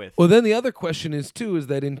about it with. Well, then the other question is, too, is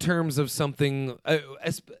that in terms of something...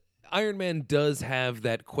 Iron Man does have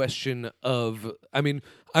that question of...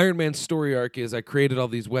 Iron Man's story arc is I created all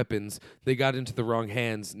these weapons. They got into the wrong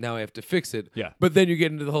hands. Now I have to fix it. Yeah. But then you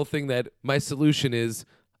get into the whole thing that my solution is...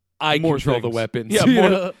 I control the weapons.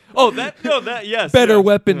 Yeah, yes. Better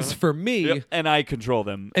weapons for me. Yep. And I control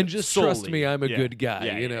them. And just solely. trust me, I'm a good guy,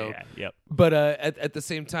 Yep. But at the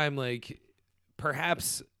same time, like,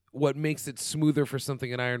 perhaps what makes it smoother for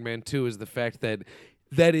something in Iron Man 2 is the fact that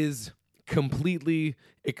is completely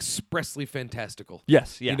expressly fantastical.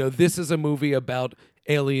 Yes, yeah. This is a movie about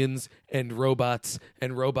aliens and robots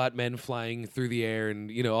and robot men flying through the air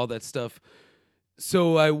and, all that stuff.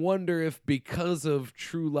 So I wonder if because of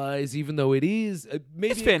True Lies, even though it is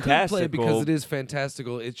maybe it's fantastical, could play because it is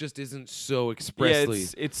fantastical, it just isn't so expressly. Yeah,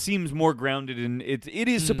 it seems more grounded in it. It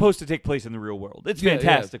is supposed to take place in the real world. It's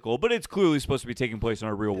fantastical, but it's clearly supposed to be taking place in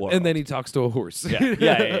our real world. And then he talks to a horse.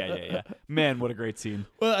 Yeah. Man, what a great scene.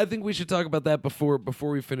 Well, I think we should talk about that before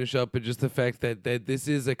we finish up, and just the fact that this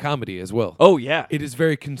is a comedy as well. Oh yeah, it is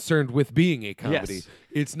very concerned with being a comedy. Yes.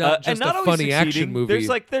 It's not just not a funny action movie.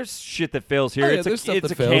 There's shit that fails here. It's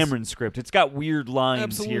a Cameron script. It's got weird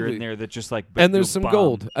lines here and there that just like and there's some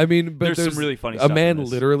gold. But there's some really funny a stuff. Man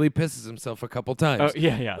literally pisses himself a couple times.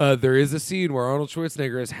 Yeah. There is a scene where Arnold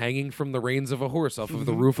Schwarzenegger is hanging from the reins of a horse off of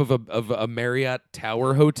the roof of a Marriott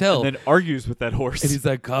Tower hotel, and then argues with that horse. And he's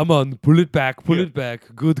like, "Come on, pull it back, it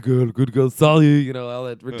back. Good girl, sorry." All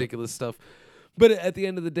that ridiculous stuff. But at the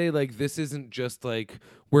end of the day, like, this isn't just like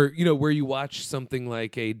where you watch something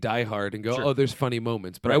like a Die Hard and go, oh, there's funny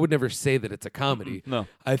moments. But I would never say that it's a comedy. No.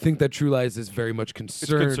 I think that True Lies is very much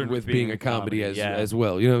concerned with being a comedy as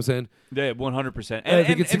well. You know what I'm saying? Yeah, 100%. And I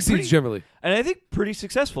think it succeeds generally. And I think pretty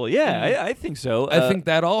successful. Yeah, I think so. I think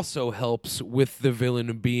that also helps with the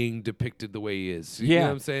villain being depicted the way he is. You know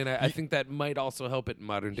what I'm saying? I think that might also help it in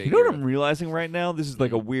modern day. You know what I'm realizing right now? This is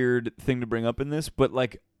like a weird thing to bring up in this, but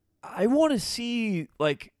like, I want to see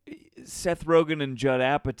like Seth Rogen and Judd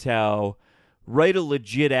Apatow write a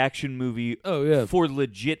legit action movie Oh, yeah. for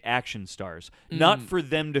legit action stars, not for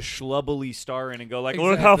them to schlubbily star in and go like,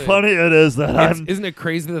 look Exactly. how funny it is that I'm. Isn't it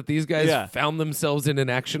crazy that these guys Yeah. found themselves in an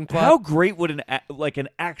action plot? How great would an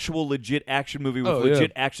actual legit action movie with Oh, yeah.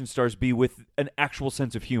 legit action stars be with an actual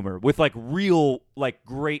sense of humor, with like real like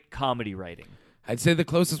great comedy writing? I'd say the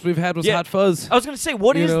closest we've had was Yeah. Hot Fuzz. I was going to say,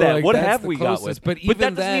 what You is know, that? like, What that's have the we got closest, with? but even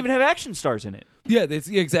that doesn't that- even have action stars in it. Yeah,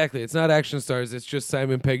 exactly. It's not action stars. It's just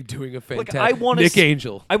Simon Pegg doing a Look, fantastic. I want Nick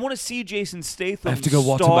Angel. I want to see Jason Statham I have to go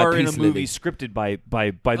water my star in a peace movie lily. scripted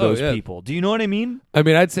by those yeah. people. Do you know what I mean? I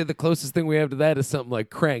mean, I'd say the closest thing we have to that is something like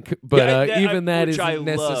Crank, but even that which I isn't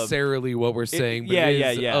love. necessarily what we're saying. But yeah,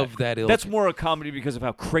 it is yeah. of that ilk. That's more a comedy because of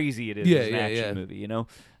how crazy it is Yeah, as an yeah, action yeah. movie, you know?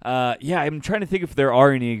 Yeah, I'm trying to think if there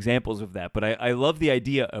are any examples of that, but I love the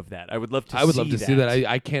idea of that. I would love to I would love to see that.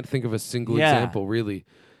 I can't think of a single Yeah. example, really.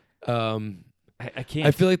 I can't. I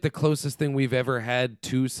feel like the closest thing we've ever had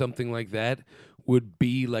to something like that would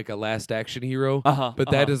be like a Last Action Hero. Uh-huh, But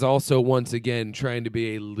that uh-huh. is also, once again, trying to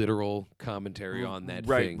be a literal commentary on that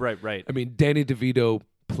thing. Right. I mean, Danny DeVito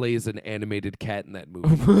plays an animated cat in that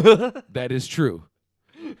movie. That is true.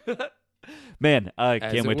 Man, I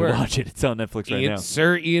As can't it wait were. to watch it. It's on Netflix right now.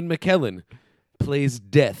 Sir Ian McKellen plays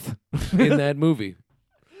Death in that movie.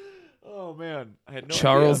 Oh man, I had no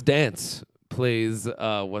Charles Dance plays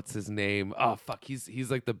what's his name? Oh fuck,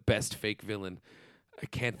 he's like the best fake villain. I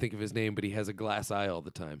can't think of his name, but he has a glass eye all the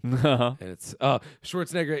time. idea. And it's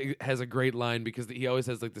Schwarzenegger has a great line because he always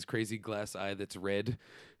has like this crazy glass eye that's red,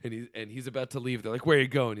 and he's about to leave. They're like, "Where are you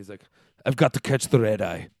going?" He's like, "I've got to catch the red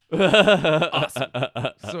eye." Awesome,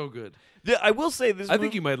 so good. Yeah, I will say this. I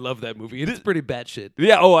think you might love that movie. It's pretty batshit.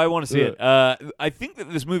 Yeah. Oh, I want to see Yeah. it. I think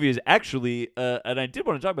that this movie is actually, and I did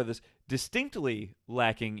want to talk about this, distinctly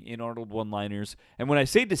lacking in Arnold one-liners. And when I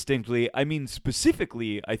say distinctly, I mean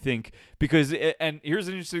specifically. I think because, and here's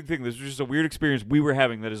an interesting thing. This was just a weird experience we were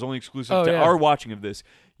having that is only exclusive Oh, to yeah. our watching of this.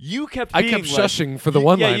 You kept. I Being kept like, shushing for the Yeah,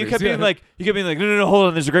 one-liners. you kept being like, no, hold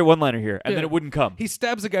on. There's a great one-liner here, and then Yeah. it wouldn't come. He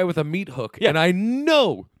stabs a guy with a meat hook, Yeah. and I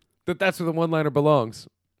know that that's where the one-liner belongs.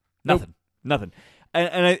 Nothing.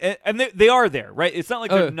 And they are there, right? It's not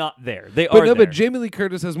like they're Oh. not there. They But are no, there. but Jamie Lee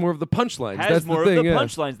Curtis has more of the punchlines. Has That's more the thing, of the yeah.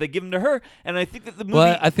 punchlines. They give them to her, and I think that the movie.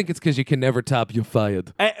 Well, I think it's because you can never top "You're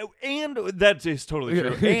Fired." And that is totally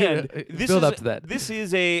true. Yeah. And this Build is up to that. This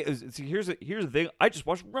is see, here's the thing. I just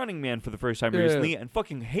watched Running Man for the first time Yeah. recently, and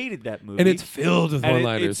fucking hated that movie. And it's filled with And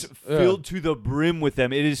one-liners. it's filled to the brim with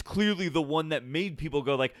them. It is clearly the one that made people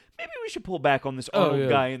go like, maybe we should pull back on this Arnold yeah.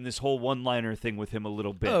 guy and this whole one-liner thing with him a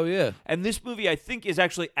little bit. Oh, yeah. And this movie, I think, is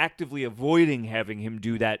actually actively avoiding having him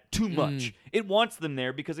do that too much. It wants them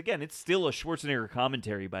there because, again, it's still a Schwarzenegger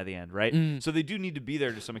commentary by the end, right? So they do need to be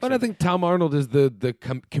there to some extent. But I think Tom Arnold is the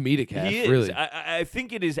comedic half, He is. really. I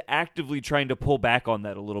think it is actively trying to pull back on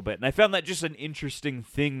that a little bit, and I found that just an interesting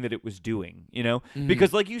thing that it was doing. You know,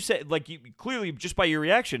 because like you said, clearly just by your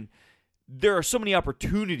reaction, there are so many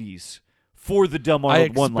opportunities for the dumb I Arnold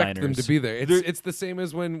expect one-liners. them to be there. It's the same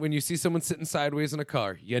as when you see someone sitting sideways in a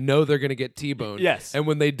car. You know they're going to get T-boned. Yes. And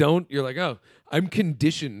when they don't, you're like, oh, I'm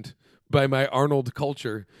conditioned by my Arnold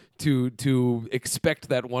culture to expect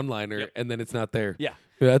that one-liner, and then it's not there. Yeah.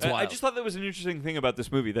 That's I wild. just thought that was an interesting thing about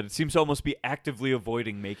this movie, that it seems to almost be actively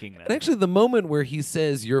avoiding making that. And actually, the moment where he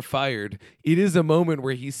says "You're fired," it is a moment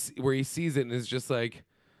where he sees it and is just like,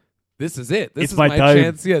 "This is it. This It's is my time."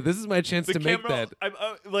 chance. Yeah, this is my chance the to make camera, that."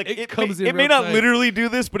 It it comes may, in it may real not time. literally do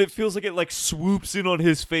this, but it feels like it like swoops in on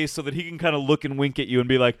his face so that he can kind of look and wink at you and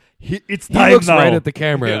be like, "It's He time looks now." right at the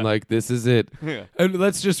camera Yeah. and like, "This is it." Yeah. And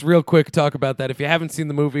let's just real quick talk about that. If you haven't seen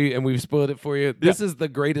the movie and we've spoiled it for you, this is the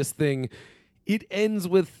greatest thing. It ends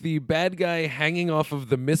with the bad guy hanging off of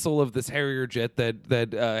the missile of this Harrier jet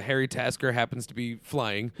that Harry Tasker happens to be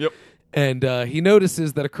flying. Yep. And he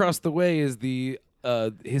notices that across the way is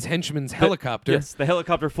his henchman's helicopter. Yes, the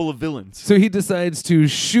helicopter full of villains. So he decides to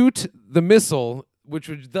shoot the missile, which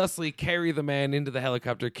would thusly carry the man into the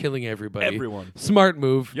helicopter, killing everybody. Everyone. Smart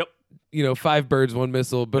move. Yep. 5 birds, 1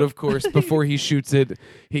 missile. But of course, before he shoots it,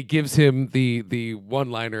 he gives him the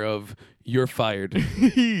one-liner of "You're fired."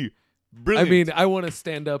 Brilliant. I mean, I want to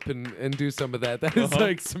stand up and do some of that. That is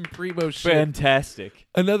like some primo shit. fantastic.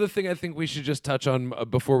 Another thing I think we should just touch on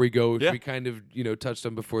before we go, which Yeah. we kind of touched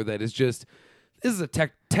on before that, is just this is a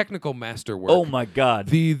technical masterwork. Oh my God.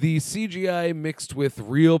 The CGI mixed with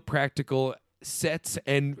real practical sets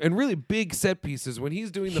and really big set pieces. When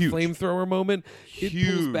he's doing Huge. the flamethrower moment, it pulls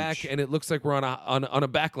Huge. back and it looks like we're on a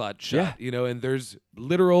backlot shot. Yeah. And there's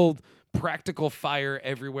literal practical fire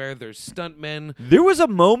everywhere. There's stuntmen. There was a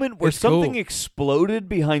moment where It's something cool. exploded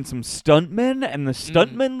behind some stuntmen, and the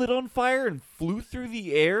stuntmen lit on fire and flew through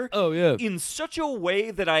the air. Oh, yeah. In such a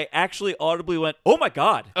way that I actually audibly went, "Oh my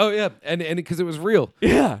god!" Oh yeah, and because it was real.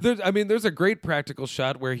 Yeah. There's a great practical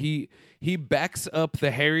shot where he backs up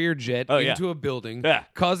the Harrier jet Oh, yeah. into a building, Yeah.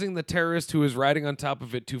 causing the terrorist who is riding on top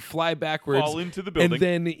of it to fly backwards, Fall into the building. and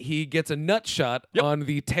then he gets a nut shot Yep. on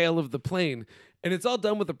the tail of the plane. And it's all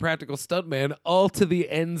done with a practical stuntman, all to the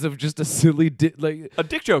ends of just a silly, like A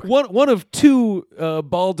dick joke. one of two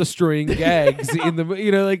ball destroying gags in the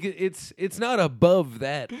like it's not above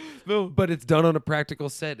that, No. but it's done on a practical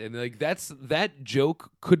set, and like that joke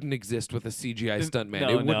couldn't exist with a CGI stuntman.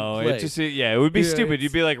 It wouldn't play. It just it would be Yeah, stupid. it's-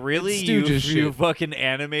 You'd be like, really, it's you Stooges shit. fucking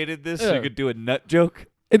animated this so Yeah. you could do a nut joke?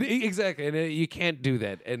 And exactly, and you can't do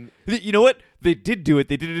that. And You know what? They did do it.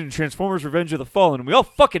 They did it in Transformers: Revenge of the Fallen, and we all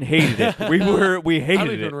fucking hated it. We I hated don't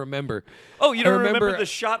it. even remember. Oh, you I don't remember remember- the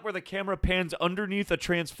shot where the camera pans underneath a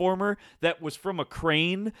transformer that was from a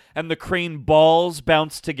crane, and the crane balls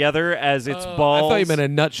bounce together as its balls? I thought you meant a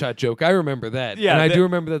nutshot joke. I remember that. Yeah, and I that- do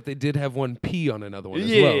remember that they did have one pee on another one as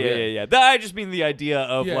Yeah, well. yeah. I just mean the idea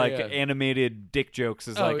of Yeah, like yeah. animated dick jokes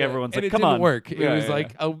is Oh, like yeah. everyone's and like, it come didn't on, work. It Yeah, was yeah,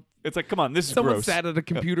 like, yeah. oh, It's like, come on, this is someone gross. sat at a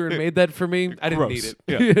computer and made that for me. I didn't Gross. need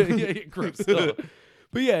it. Yeah, gross. Oh.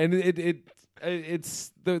 But yeah, and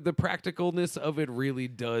it's the practicalness of it really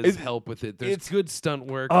does help with it. There's it's- good stunt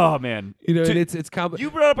work. Oh man, You know, To- and it's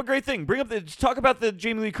you brought up a great thing. Talk about the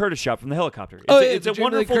Jamie Lee Curtis shot from the helicopter. It's Oh, a, yeah, it's the a Jamie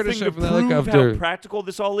Lee wonderful Curtis thing shot to from the prove helicopter. how practical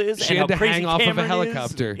this all is. She and had to how crazy hang off of a Cameron is.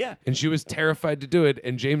 helicopter. Yeah. And she was terrified to do it.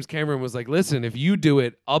 And James Cameron was like, listen, if you do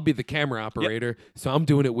it, I'll be the camera operator. So I'm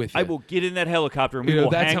doing it with you. I will get in that helicopter and we You know,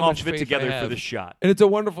 will that's hang how off much of it faith together I for have. this shot. And it's a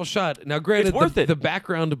wonderful shot. Now, granted, It's worth it. the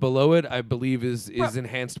background below it, I believe, is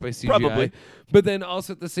enhanced by CGI. Probably. But then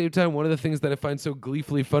also at the same time, one of the things that I find so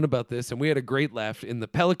gleefully fun about this, and we had a great laugh in the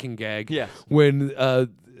Pelican gag, Yes. when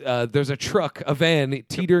there's a truck, a van,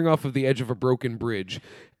 teetering off of the edge of a broken bridge,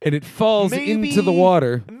 and it falls into the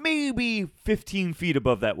water. Maybe 15 feet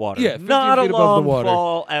above that water. Yeah, 15 not a feet above long the water.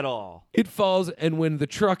 fall at all. It falls, and when the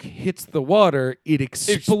truck hits the water, it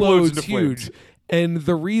explodes explodes into huge. flames. And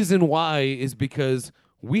the reason why is because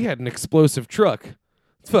we had an explosive truck.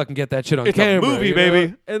 Let's fucking get that shit on It's a camera. movie, you know?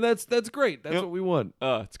 baby. And that's great. That's Yep. what we want.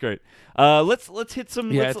 Oh, it's great. Let's hit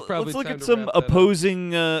some. Yeah, let's, it's probably let's look time at to some wrap that up.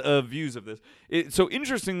 opposing views of this. So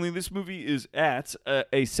interestingly, this movie is at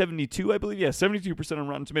a 72, I believe. Yeah, 72% on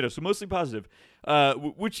Rotten Tomatoes, so mostly positive.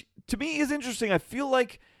 Which to me is interesting. I feel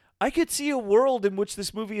like I could see a world in which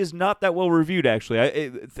this movie is not that well reviewed.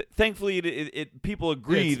 Actually, thankfully, people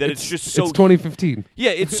agree that it's just so. It's 2015.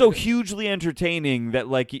 Yeah, it's so hugely entertaining that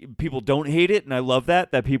like people don't hate it, and I love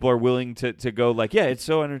that people are willing to go like, yeah, it's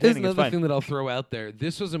so There's entertaining. It's another fine. thing that I'll throw out there.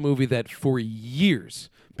 This was a movie that for years,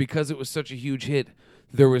 because it was such a huge hit,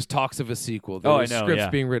 there was talks of a sequel. There Oh, I was know, scripts yeah.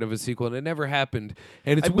 being written of a sequel, and it never happened.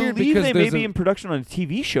 And it's I weird believe because they may there's be a, in production on a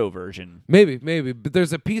TV show version. maybe, but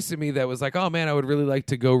there's a piece of me that was like, oh man, I would really like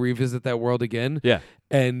to go revisit that world again. Yeah.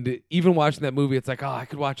 And even watching that movie, it's like, oh, I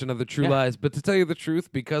could watch another True Yeah. Lies. But to tell you the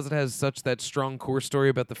truth, because it has such that strong core story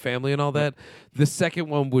about the family and all that, the second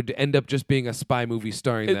one would end up just being a spy movie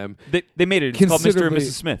starring them. They made it. It's called Mr. and Considerably-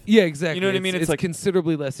 Mrs. Smith. Yeah, exactly. You know what I mean? It's It's like-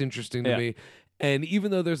 considerably less interesting to Yeah. me. And even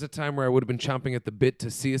though there's a time where I would have been chomping at the bit to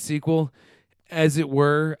see a sequel, as it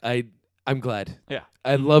were, I'm glad. Yeah.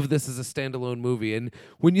 I love this as a standalone movie. And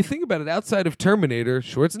when you think about it, outside of Terminator,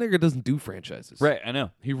 Schwarzenegger doesn't do franchises. Right, I know.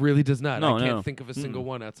 He really does not. No, I can't no. think of a single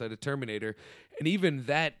one outside of Terminator. And even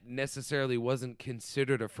that necessarily wasn't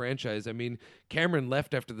considered a franchise. I mean, Cameron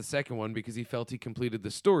left after the second one because he felt he completed the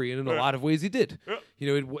story, and in a lot of ways he did.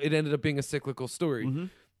 You know, it ended up being a cyclical story. Mm-hmm.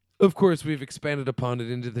 Of course, we've expanded upon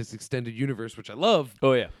it into this extended universe, which I love.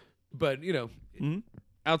 Oh yeah. But, you know,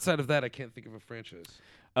 outside of that, I can't think of a franchise.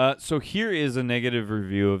 So here is a negative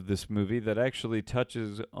review of this movie that actually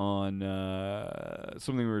touches on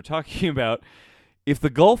something we were talking about. If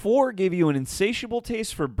the Gulf War gave you an insatiable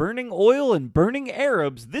taste for burning oil and burning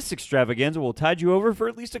Arabs, this extravaganza will tide you over for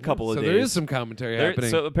at least a couple of So days. there is some commentary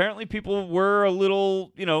happening. So apparently people were a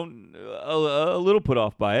little, a little put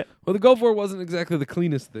off by it. Well, the Gulf War wasn't exactly the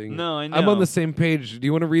cleanest thing. No, I I'm know. on the same page. Do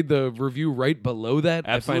you want to read the review right below that?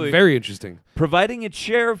 Absolutely. I find very interesting. Providing its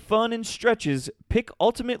share of fun and stretches, Pick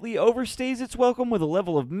ultimately overstays its welcome with a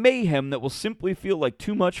level of mayhem that will simply feel like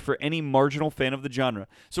too much for any marginal fan of the genre.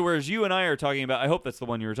 So whereas you and I are talking about, I hope that's the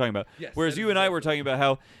one you were talking about. Yes, Whereas that you is and I were talking about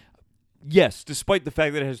how, yes, despite the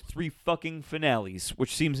fact that it has 3 fucking finales,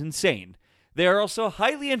 which seems insane, they are also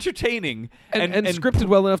highly entertaining And scripted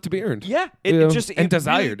well enough to be earned. Yeah, You know, it and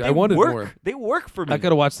desired. Really, I wanted work. more. They work for me. I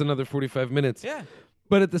could have watched another 45 minutes. Yeah.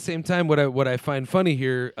 But at the same time, what I find funny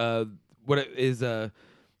here,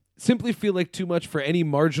 simply feel like too much for any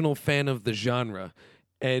marginal fan of the genre.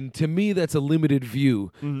 And to me, that's a limited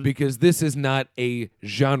view because this is not a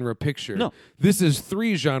genre picture. No. This is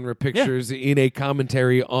 3 genre pictures in a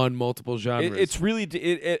commentary on multiple genres. It's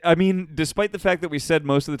really, I mean, despite the fact that we said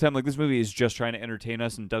most of the time, like, this movie is just trying to entertain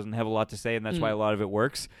us and doesn't have a lot to say, and that's why a lot of it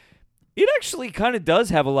works. It actually kind of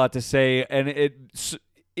does have a lot to say, and it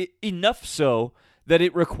enough so that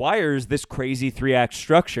it requires this crazy 3-act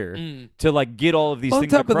structure to, like, get all of these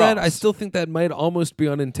things on top across. of that, I still think that might almost be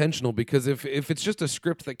unintentional because if it's just a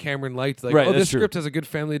script that Cameron liked, like, Right, this that's true. script has a good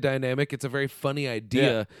family dynamic, it's a very funny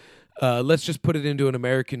idea, let's just put it into an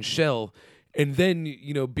American shell. And then,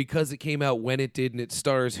 because it came out when it did and it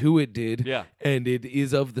stars who it did, and it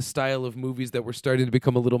is of the style of movies that were starting to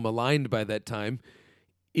become a little maligned by that time,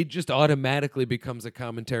 it just automatically becomes a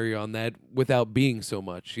commentary on that without being so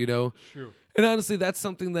much, True. And honestly, that's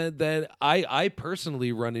something that I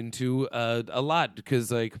personally run into a lot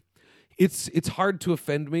because, like, it's hard to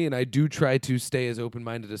offend me, and I do try to stay as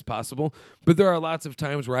open-minded as possible. But there are lots of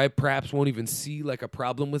times where I perhaps won't even see, like, a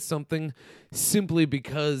problem with something simply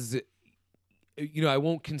because, I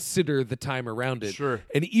won't consider the time around it. Sure.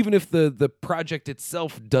 And even if the project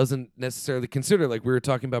itself doesn't necessarily consider, like we were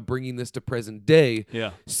talking about bringing this to present day,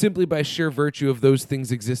 simply by sheer virtue of those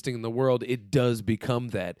things existing in the world, it does become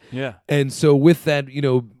that. Yeah. And so with that,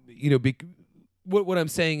 what I'm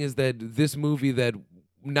saying is that this movie that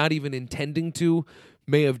not even intending to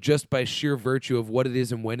may have just by sheer virtue of what it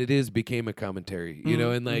is and when it is became a commentary,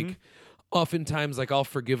 and like oftentimes, like, I'll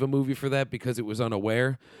forgive a movie for that because it was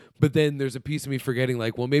unaware, but then there's a piece of me forgetting,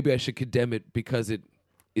 like, well, maybe I should condemn it because it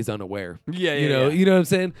is unaware. You know what I'm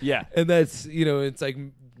saying? Yeah. And that's, it's like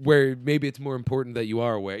where maybe it's more important that you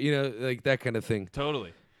are aware, like that kind of thing.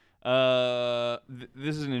 Totally.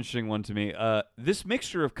 This is an interesting one to me. This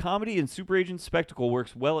mixture of comedy and super agent spectacle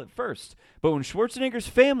works well at first, but when Schwarzenegger's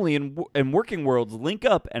family and working worlds link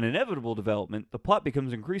up and inevitable development, the plot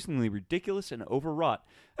becomes increasingly ridiculous and overwrought.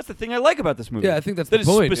 That's the thing I like about this movie. Yeah, I think that's that the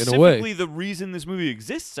point, is in a way. specifically the reason this movie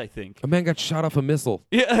exists, I think. A man got shot off a missile.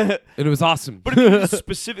 Yeah. And it was awesome. But it is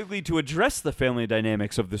specifically to address the family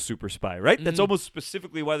dynamics of the super spy, right? That's almost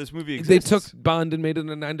specifically why this movie exists. They took Bond and made it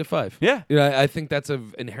a 9 to 5. Yeah. I think that's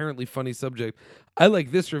an inherently funny subject. I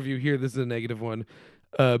like this review here. This is a negative one.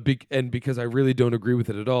 And because I really don't agree with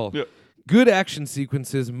it at all. Yeah. Good action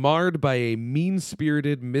sequences marred by a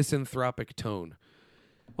mean-spirited, misanthropic tone.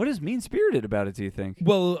 What is mean-spirited about it, do you think?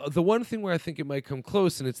 Well, the one thing where I think it might come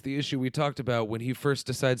close, and it's the issue we talked about when he first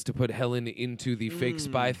decides to put Helen into the fake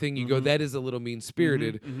spy thing, you go, that is a little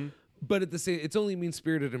mean-spirited. But at the same, it's only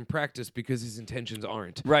mean-spirited in practice because his intentions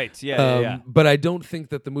aren't. Right, yeah. But I don't think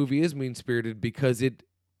that the movie is mean-spirited because it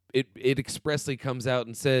expressly comes out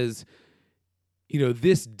and says,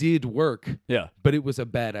 this did work, but it was a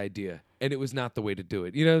bad idea. And it was not the way to do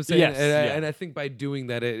it. You know what I'm saying? Yes, and I think by doing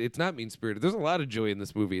that, it's not mean-spirited. There's a lot of joy in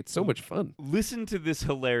this movie. It's so much fun. Listen to this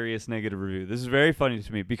hilarious negative review. This is very funny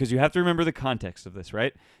to me because you have to remember the context of this,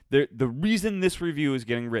 right? The reason this review is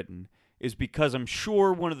getting written is because I'm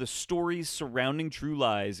sure one of the stories surrounding True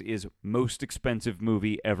Lies is most expensive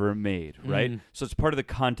movie ever made, right? So it's part of the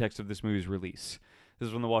context of this movie's release. This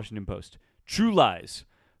is from the Washington Post. True Lies,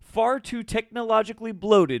 far too technologically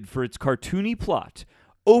bloated for its cartoony plot,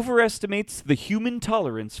 overestimates the human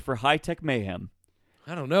tolerance for high-tech mayhem.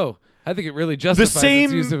 I don't know. I think it really justifies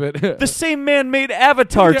its use of it. The same man made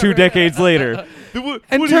Avatar 2 decades later.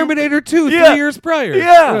 And Terminator 2 3 years prior.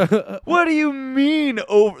 Yeah. What do you mean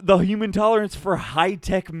over the human tolerance for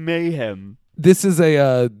high-tech mayhem? This is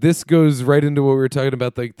this goes right into what we were talking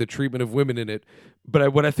about, like the treatment of women in it.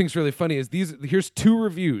 But what I think is really funny is here's 2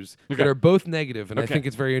 reviews that are both negative, and I think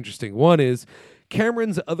it's very interesting. One is,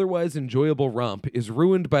 Cameron's otherwise enjoyable romp is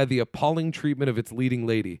ruined by the appalling treatment of its leading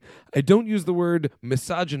lady. I don't use the word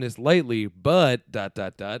misogynist lightly, but ...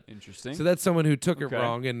 Interesting. So that's someone who took it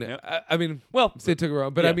wrong, and I mean, well, say took it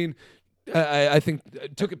wrong, but I mean, I think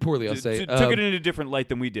took it poorly. I'll say took it in a different light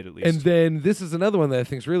than we did, at least. And then this is another one that I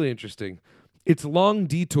think is really interesting. Its long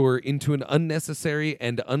detour into an unnecessary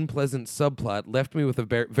and unpleasant subplot left me with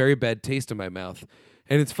a very bad taste in my mouth.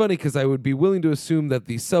 And it's funny because I would be willing to assume that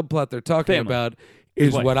the subplot they're talking about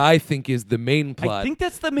is what I think is the main plot. I think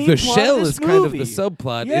that's the main the plot shell of this is kind of movie. the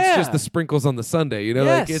subplot. Yeah. It's just the sprinkles on the sundae.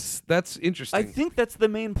 Yes. That's interesting. I think that's the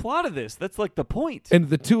main plot of this. That's like the point. And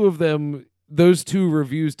the two of them, those two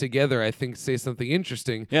reviews together, I think, say something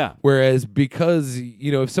interesting. Yeah. Whereas because,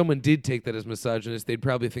 if someone did take that as misogynist, they'd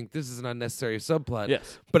probably think this is an unnecessary subplot.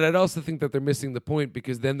 Yes. But I'd also think that they're missing the point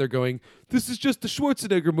because then they're going, this is just a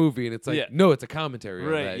Schwarzenegger movie. And it's like, no, it's a commentary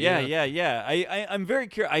on that. Yeah. I'm very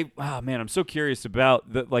curious. I'm so curious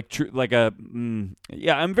about the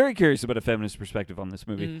I'm very curious about a feminist perspective on this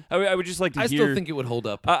movie. I would just like to hear. I still think it would hold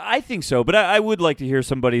up. I think so, but I would like to hear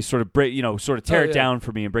somebody sort of tear it down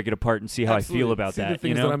for me and break it apart and see how I feel about see that. The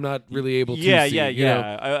things that I'm not really able to see.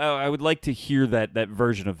 I would like to hear that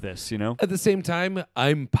version of this. At the same time,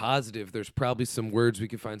 I'm positive there's probably some words we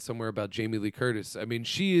could find somewhere about Jamie Lee Curtis. I mean,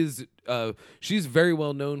 she's very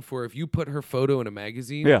well known for if you put her photo in a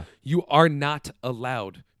magazine, you are not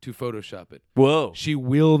allowed to Photoshop it. Whoa. She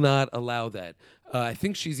will not allow that. I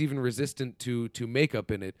think she's even resistant to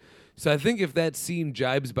makeup in it. So I think if that scene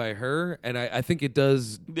jibes by her, and I think it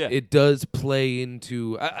does play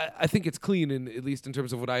into, I think it's clean, at least in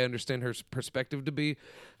terms of what I understand her perspective to be.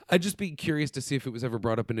 I'd just be curious to see if it was ever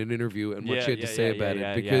brought up in an interview and what she had to say about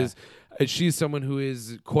it, because she's someone who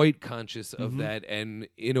is quite conscious of that and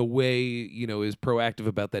in a way, is proactive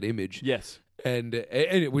about that image. Yes. And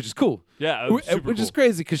which is cool. Yeah, which is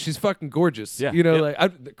crazy because she's fucking gorgeous. Yeah.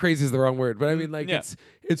 Crazy is the wrong word, but I mean,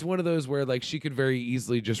 it's one of those where she could very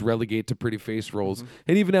easily just relegate to pretty face roles.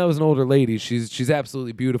 And even now as an older lady, she's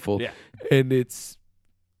absolutely beautiful. Yeah. And it's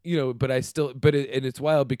it's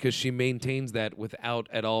wild because she maintains that without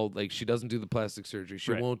at all. She doesn't do the plastic surgery.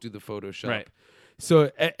 She won't do the Photoshop. Right.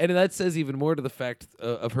 So and that says even more to the fact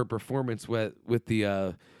of her performance with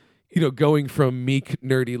the. Going from meek,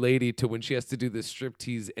 nerdy lady to when she has to do this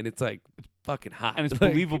striptease, and it's fucking hot. And it's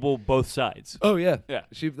believable both sides. Oh, yeah. Yeah.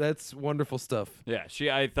 That's wonderful stuff. Yeah,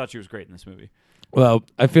 I thought she was great in this movie. Well,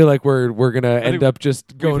 I feel like we're going to end up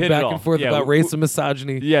just going back and forth about race and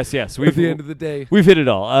misogyny. Yes. At the end of the day. We've hit it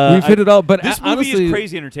all. We've hit it all, but this movie honestly, is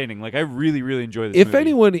crazy entertaining. I really, really enjoy this movie. If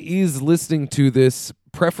anyone is listening to this,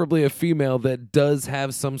 preferably a female that does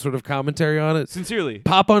have some sort of commentary on it, sincerely,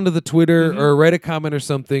 pop onto the Twitter or write a comment or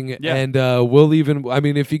something, and we'll even,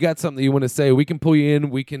 if you got something that you want to say, we can pull you in,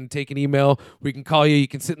 we can take an email, we can call you, you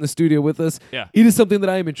can sit in the studio with us. Yeah. It is something that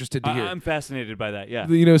I am interested to hear. I'm fascinated by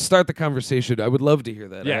that, start the conversation. I would love to hear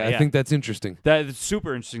that. I think that's interesting. That's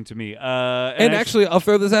super interesting to me. And actually, I'll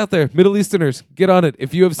throw this out there. Middle Easterners, get on it.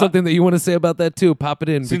 If you have something that you want to say about that too, pop it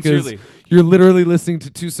in. Sincerely. Because you're literally listening to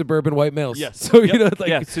two suburban white males. Yes. So,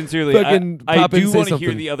 sincerely. I do want to hear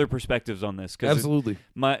something. the other perspectives on this. Absolutely.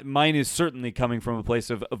 Mine is certainly coming from a place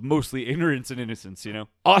of mostly ignorance and innocence,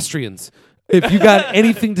 Austrians, if you got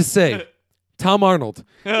anything to say, Tom Arnold,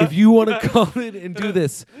 if you want to call it and do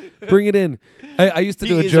this, bring it in. I used to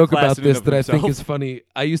do a joke about this that I think is funny.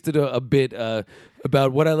 I used to do a bit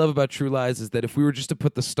about what I love about True Lies is that if we were just to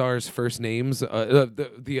put the stars' first names,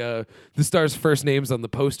 the stars' first names on the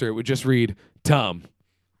poster, it would just read Tom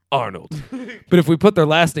Arnold. But if we put their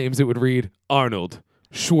last names, it would read Arnold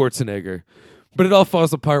Schwarzenegger. But it all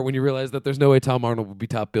falls apart when you realize that there's no way Tom Arnold would be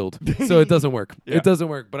top billed. So it doesn't work. It doesn't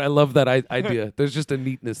work. But I love that idea. There's just a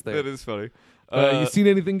neatness there. That is funny. You seen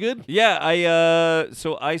anything good? Yeah, I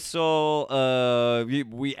saw.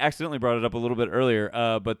 We accidentally brought it up a little bit earlier.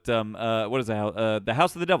 But what is that? The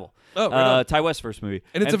House of the Devil. Oh, right Ty West's first movie,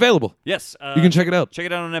 and it's available. Yes, you can check it out. Check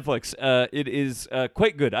it out on Netflix. It is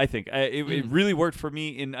quite good. I think it really worked for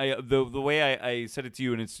me in the way I said it to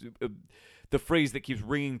you, and it's. The phrase that keeps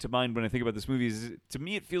ringing to mind when I think about this movie is, to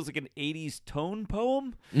me, it feels like an '80s tone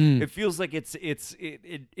poem. It feels like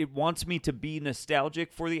it wants me to be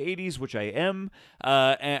nostalgic for the '80s, which I am.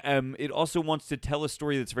 It also wants to tell a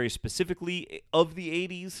story that's very specifically of the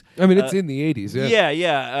 '80s. I mean, it's in the '80s.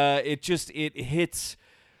 Yeah.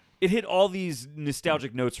 It hit all these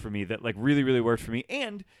nostalgic notes for me that really, really worked for me.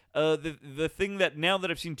 And the thing that now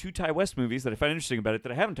that I've seen two Ty West movies that I find interesting about it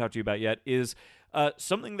that I haven't talked to you about yet is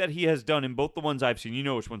something that he has done in both the ones I've seen. You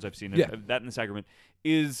know which ones I've seen. That and The Sacrament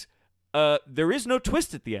is there is no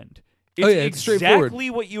twist at the end. It's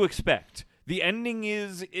exactly what you expect. The ending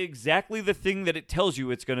is exactly the thing that it tells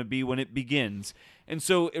you it's going to be when it begins. And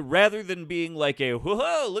so rather than being like a,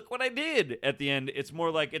 whoa, look what I did at the end, it's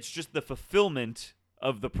more like it's just the fulfillment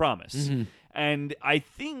of the promise. And I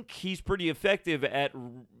think he's pretty effective at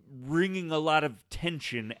wringing a lot of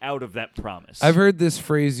tension out of that promise. I've heard this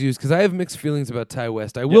phrase used because I have mixed feelings about Ty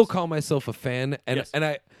West. I will call myself a fan, and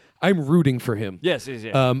I'm rooting for him. Yes.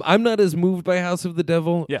 I'm not as moved by House of the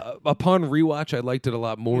Devil. Yeah. Upon rewatch, I liked it a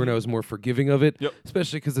lot more, and I was more forgiving of it,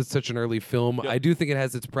 especially because it's such an early film. I do think it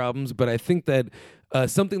has its problems, but I think that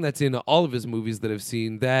something that's in all of his movies that I've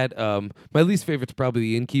seen, that my least favorite's probably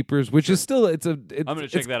The Innkeepers, which is still I'm going to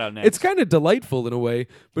check that out next. It's kind of delightful in a way,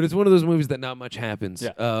 but it's one of those movies that not much happens.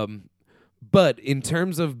 But in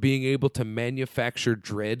terms of being able to manufacture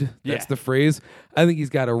dread, that's Yeah. the phrase, I think he's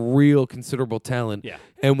got a real considerable talent. Yeah.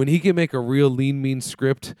 And when he can make a real lean, mean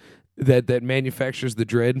script that manufactures the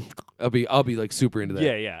dread, I'll be like super into that.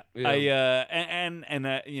 Yeah. Yeah.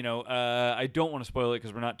 I don't want to spoil it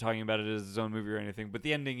because we're not talking about it as its own movie or anything. But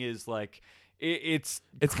the ending is like it's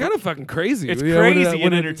kind of fucking crazy. It's you know, when crazy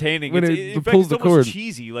when and entertaining. When in it fact, pulls it's the almost cord.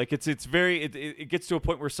 cheesy. Like it gets to a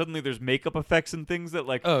point where suddenly there's makeup effects and things that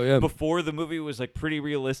like Oh, yeah. before the movie was like pretty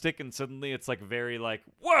realistic, and suddenly it's like very like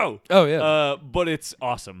whoa. Oh, yeah. But it's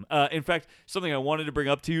awesome. In fact, something I wanted to bring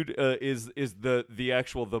up to you is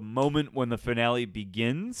the moment when the finale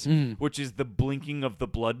begins, which is the blinking of the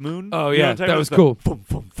blood moon. Oh, You know yeah, what I'm talking that about? was It's cool. the boom,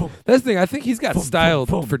 boom, boom. That's the thing. I think he's got style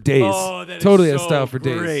Boom, boom. for days. Oh, that is Totally has so style for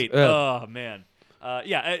days. great. Yeah. Oh man.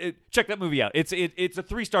 Check that movie out. It's a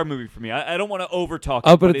 3-star movie for me. I don't want to overtalk.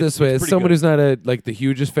 I'll put but it this way: as pretty someone good. who's not the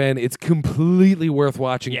hugest fan, it's completely worth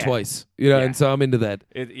watching Yeah. twice. You know, Yeah. and so I'm into that.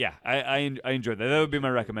 I enjoyed that. That would be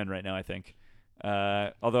my recommend right now, I think.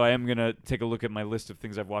 Although I am gonna take a look at my list of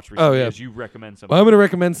things I've watched recently yeah. as you recommend something. Well, I'm going to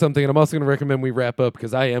recommend something, and I'm also going to recommend we wrap up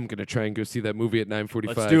because I am going to try and go see that movie at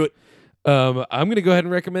 9:45. Let's do it. I'm going to go ahead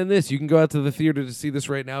and recommend this. You can go out to the theater to see this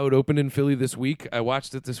right now. It opened in Philly this week. I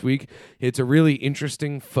watched it this week. It's a really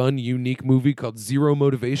interesting, fun, unique movie called Zero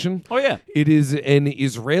Motivation. Oh yeah. It is an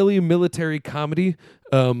Israeli military comedy,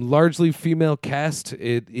 largely female cast.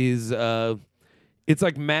 It is it's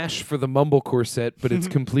like MASH for the mumblecore set, but it's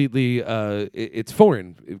completely it's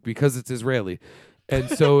foreign because it's Israeli. And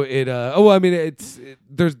so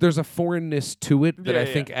there's a foreignness to it that I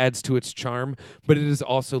think adds to its charm, but it is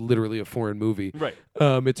also literally a foreign movie. Right.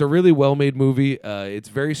 It's a really well-made movie. It's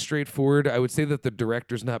very straightforward. I would say that the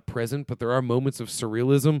director's not present, but there are moments of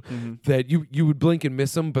surrealism that you would blink and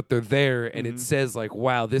miss them, but they're there, and it says like,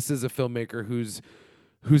 wow, this is a filmmaker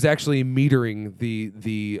who's actually metering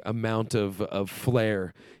the amount of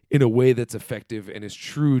flair in a way that's effective and is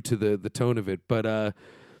true to the tone of it. But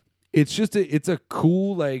it's just it's a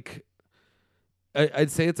cool, like, I'd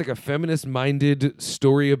say it's like a feminist-minded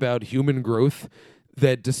story about human growth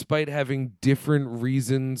that, despite having different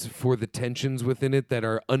reasons for the tensions within it that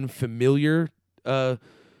are unfamiliar, the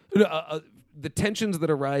tensions that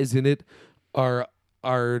arise in it are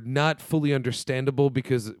not fully understandable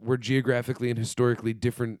because we're geographically and historically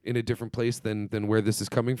different in a different place than where this is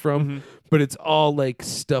coming from. But it's all like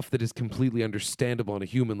stuff that is completely understandable on a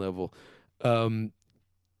human level.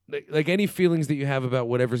 Like any feelings that you have about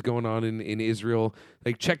whatever's going on in Israel,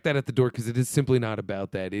 like check that at the door because it is simply not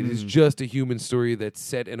about that. It is just a human story that's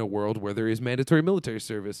set in a world where there is mandatory military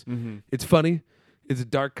service. It's funny. It's a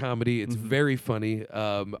dark comedy. It's very funny.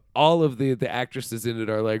 All of the actresses in it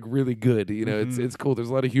are like really good. You know, it's cool. There's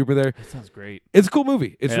a lot of humor there. That sounds great. It's a cool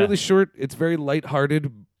movie. It's Yeah. really short. It's very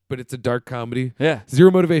lighthearted, but it's a dark comedy. Yeah.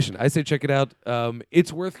 Zero Motivation. I say check it out.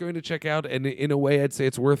 It's worth going to check out, and in a way, I'd say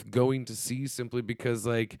it's worth going to see simply because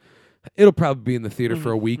like it'll probably be in the theater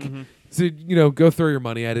for a week. So go throw your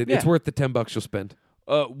money at it. Yeah. It's worth the $10 you'll spend.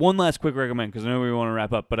 One last quick recommend because I know we want to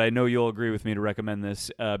wrap up, but I know you'll agree with me to recommend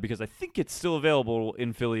this because I think it's still available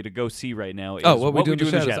in Philly to go see right now. Is What We Do in the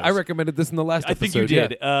Shadows. Shadows. I recommended this in the last I episode. think you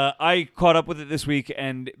did. Yeah. I caught up with it this week,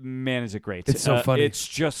 and man, is it great! It's so funny. It's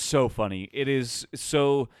just so funny. It is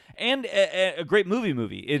so, and a great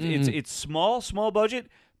movie. It's small budget,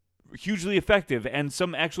 hugely effective, and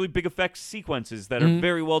some actually big effects sequences that are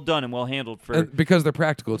very well done and well handled for. Because they're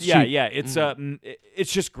practical. It's cheap.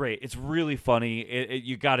 It's just great. It's really funny.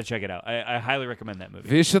 You got to check it out. I highly recommend that movie.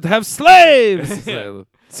 We should have slaves.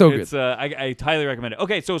 So good. It's I highly recommend it.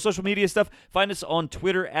 Okay, so social media stuff. Find us on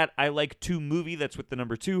Twitter at ILike2Movie. That's with the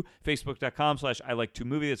number 2.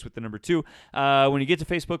 Facebook.com/ILike2Movie. That's with the number 2. When you get to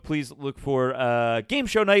Facebook, please look for Game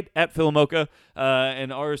Show Night at Philomoka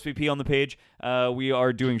and RSVP on the page. We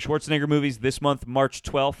are doing Schwarzenegger movies this month, March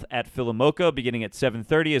 12th at Philomoka, beginning at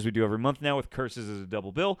 7:30, as we do every month now, with Curses as a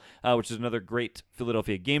double bill, which is another great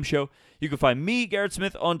Philadelphia game show. You can find me, Garrett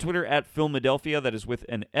Smith, on Twitter at Philadelphia. That is with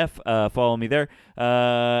an F. Follow me there.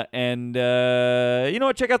 And you know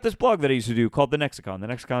what? Check out this blog that I used to do called The Nexicon,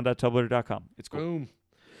 thenexicon.tumblr.com. It's cool. Boom.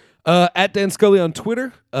 At Dan Scully on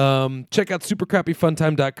Twitter. Check out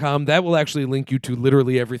supercrappyfuntime.com. That will actually link you to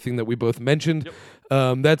literally everything that we both mentioned.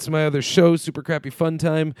 That's my other show, Super Crappy Fun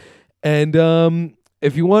Time. And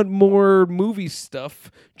if you want more movie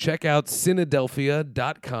stuff, check out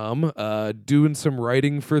Cinedelphia.com. Doing some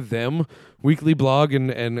writing for them. Weekly blog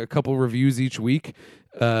and a couple reviews each week.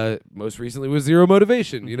 Most recently was Zero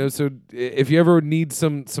Motivation. So if you ever need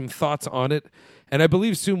some thoughts on it, and I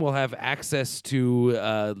believe soon we'll have access to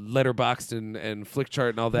Letterboxd and Flickchart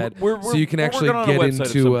and all that, so you can actually get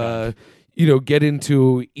into get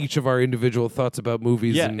into each of our individual thoughts about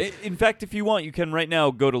movies. Yeah, And in fact, if you want, you can right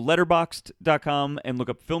now go to letterboxd.com and look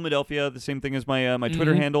up Philadelphia, the same thing as my my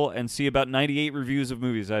Twitter handle, and see about 98 reviews of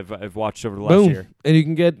movies I've watched over the last year. And you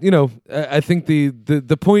can get, I think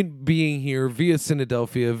the point being here, via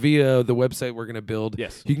Cinedelphia, via the website we're going to build,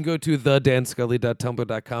 Yes. you can go to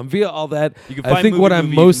thedanscully.tumblr.com. Via all that, You can I find think what Movie I'm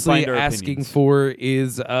Movie, you can mostly find our asking opinions. for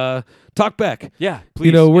is talk back. Yeah,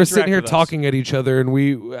 please. We're interact sitting here with us. talking at each other,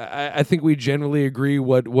 and I think we generally agree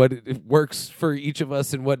what works for each of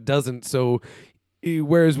us and what doesn't. So,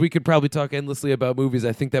 whereas we could probably talk endlessly about movies,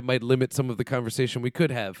 I think that might limit some of the conversation we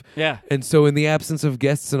could have. Yeah. And so, in the absence of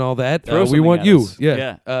guests and all that, Throw we something want at you, us.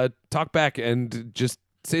 yeah, talk back and just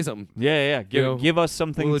say something. Yeah. Give us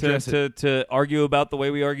something we'll address to argue about the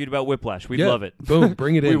way we argued about Whiplash. We'd Yeah. love it. Boom,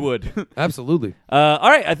 bring it in. We would. Absolutely. All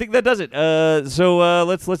right, I think that does it. So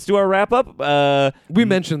let's do our wrap up. We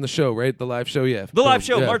mentioned the show, right? The live show, yeah. The live Boom,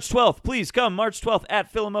 show, yeah. March 12th. Please come, March 12th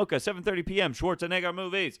at Philomoka, 7:30 p.m. Schwarzenegger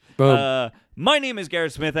Movies. Boom. My name is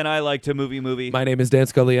Garrett Smith, and I like to movie. My name is Dan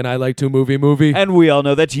Scully, and I like to movie. And we all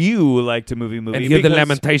know that you like to movie. And hear the because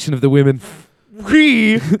lamentation of the women.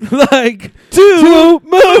 we like to movie.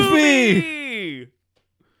 movie.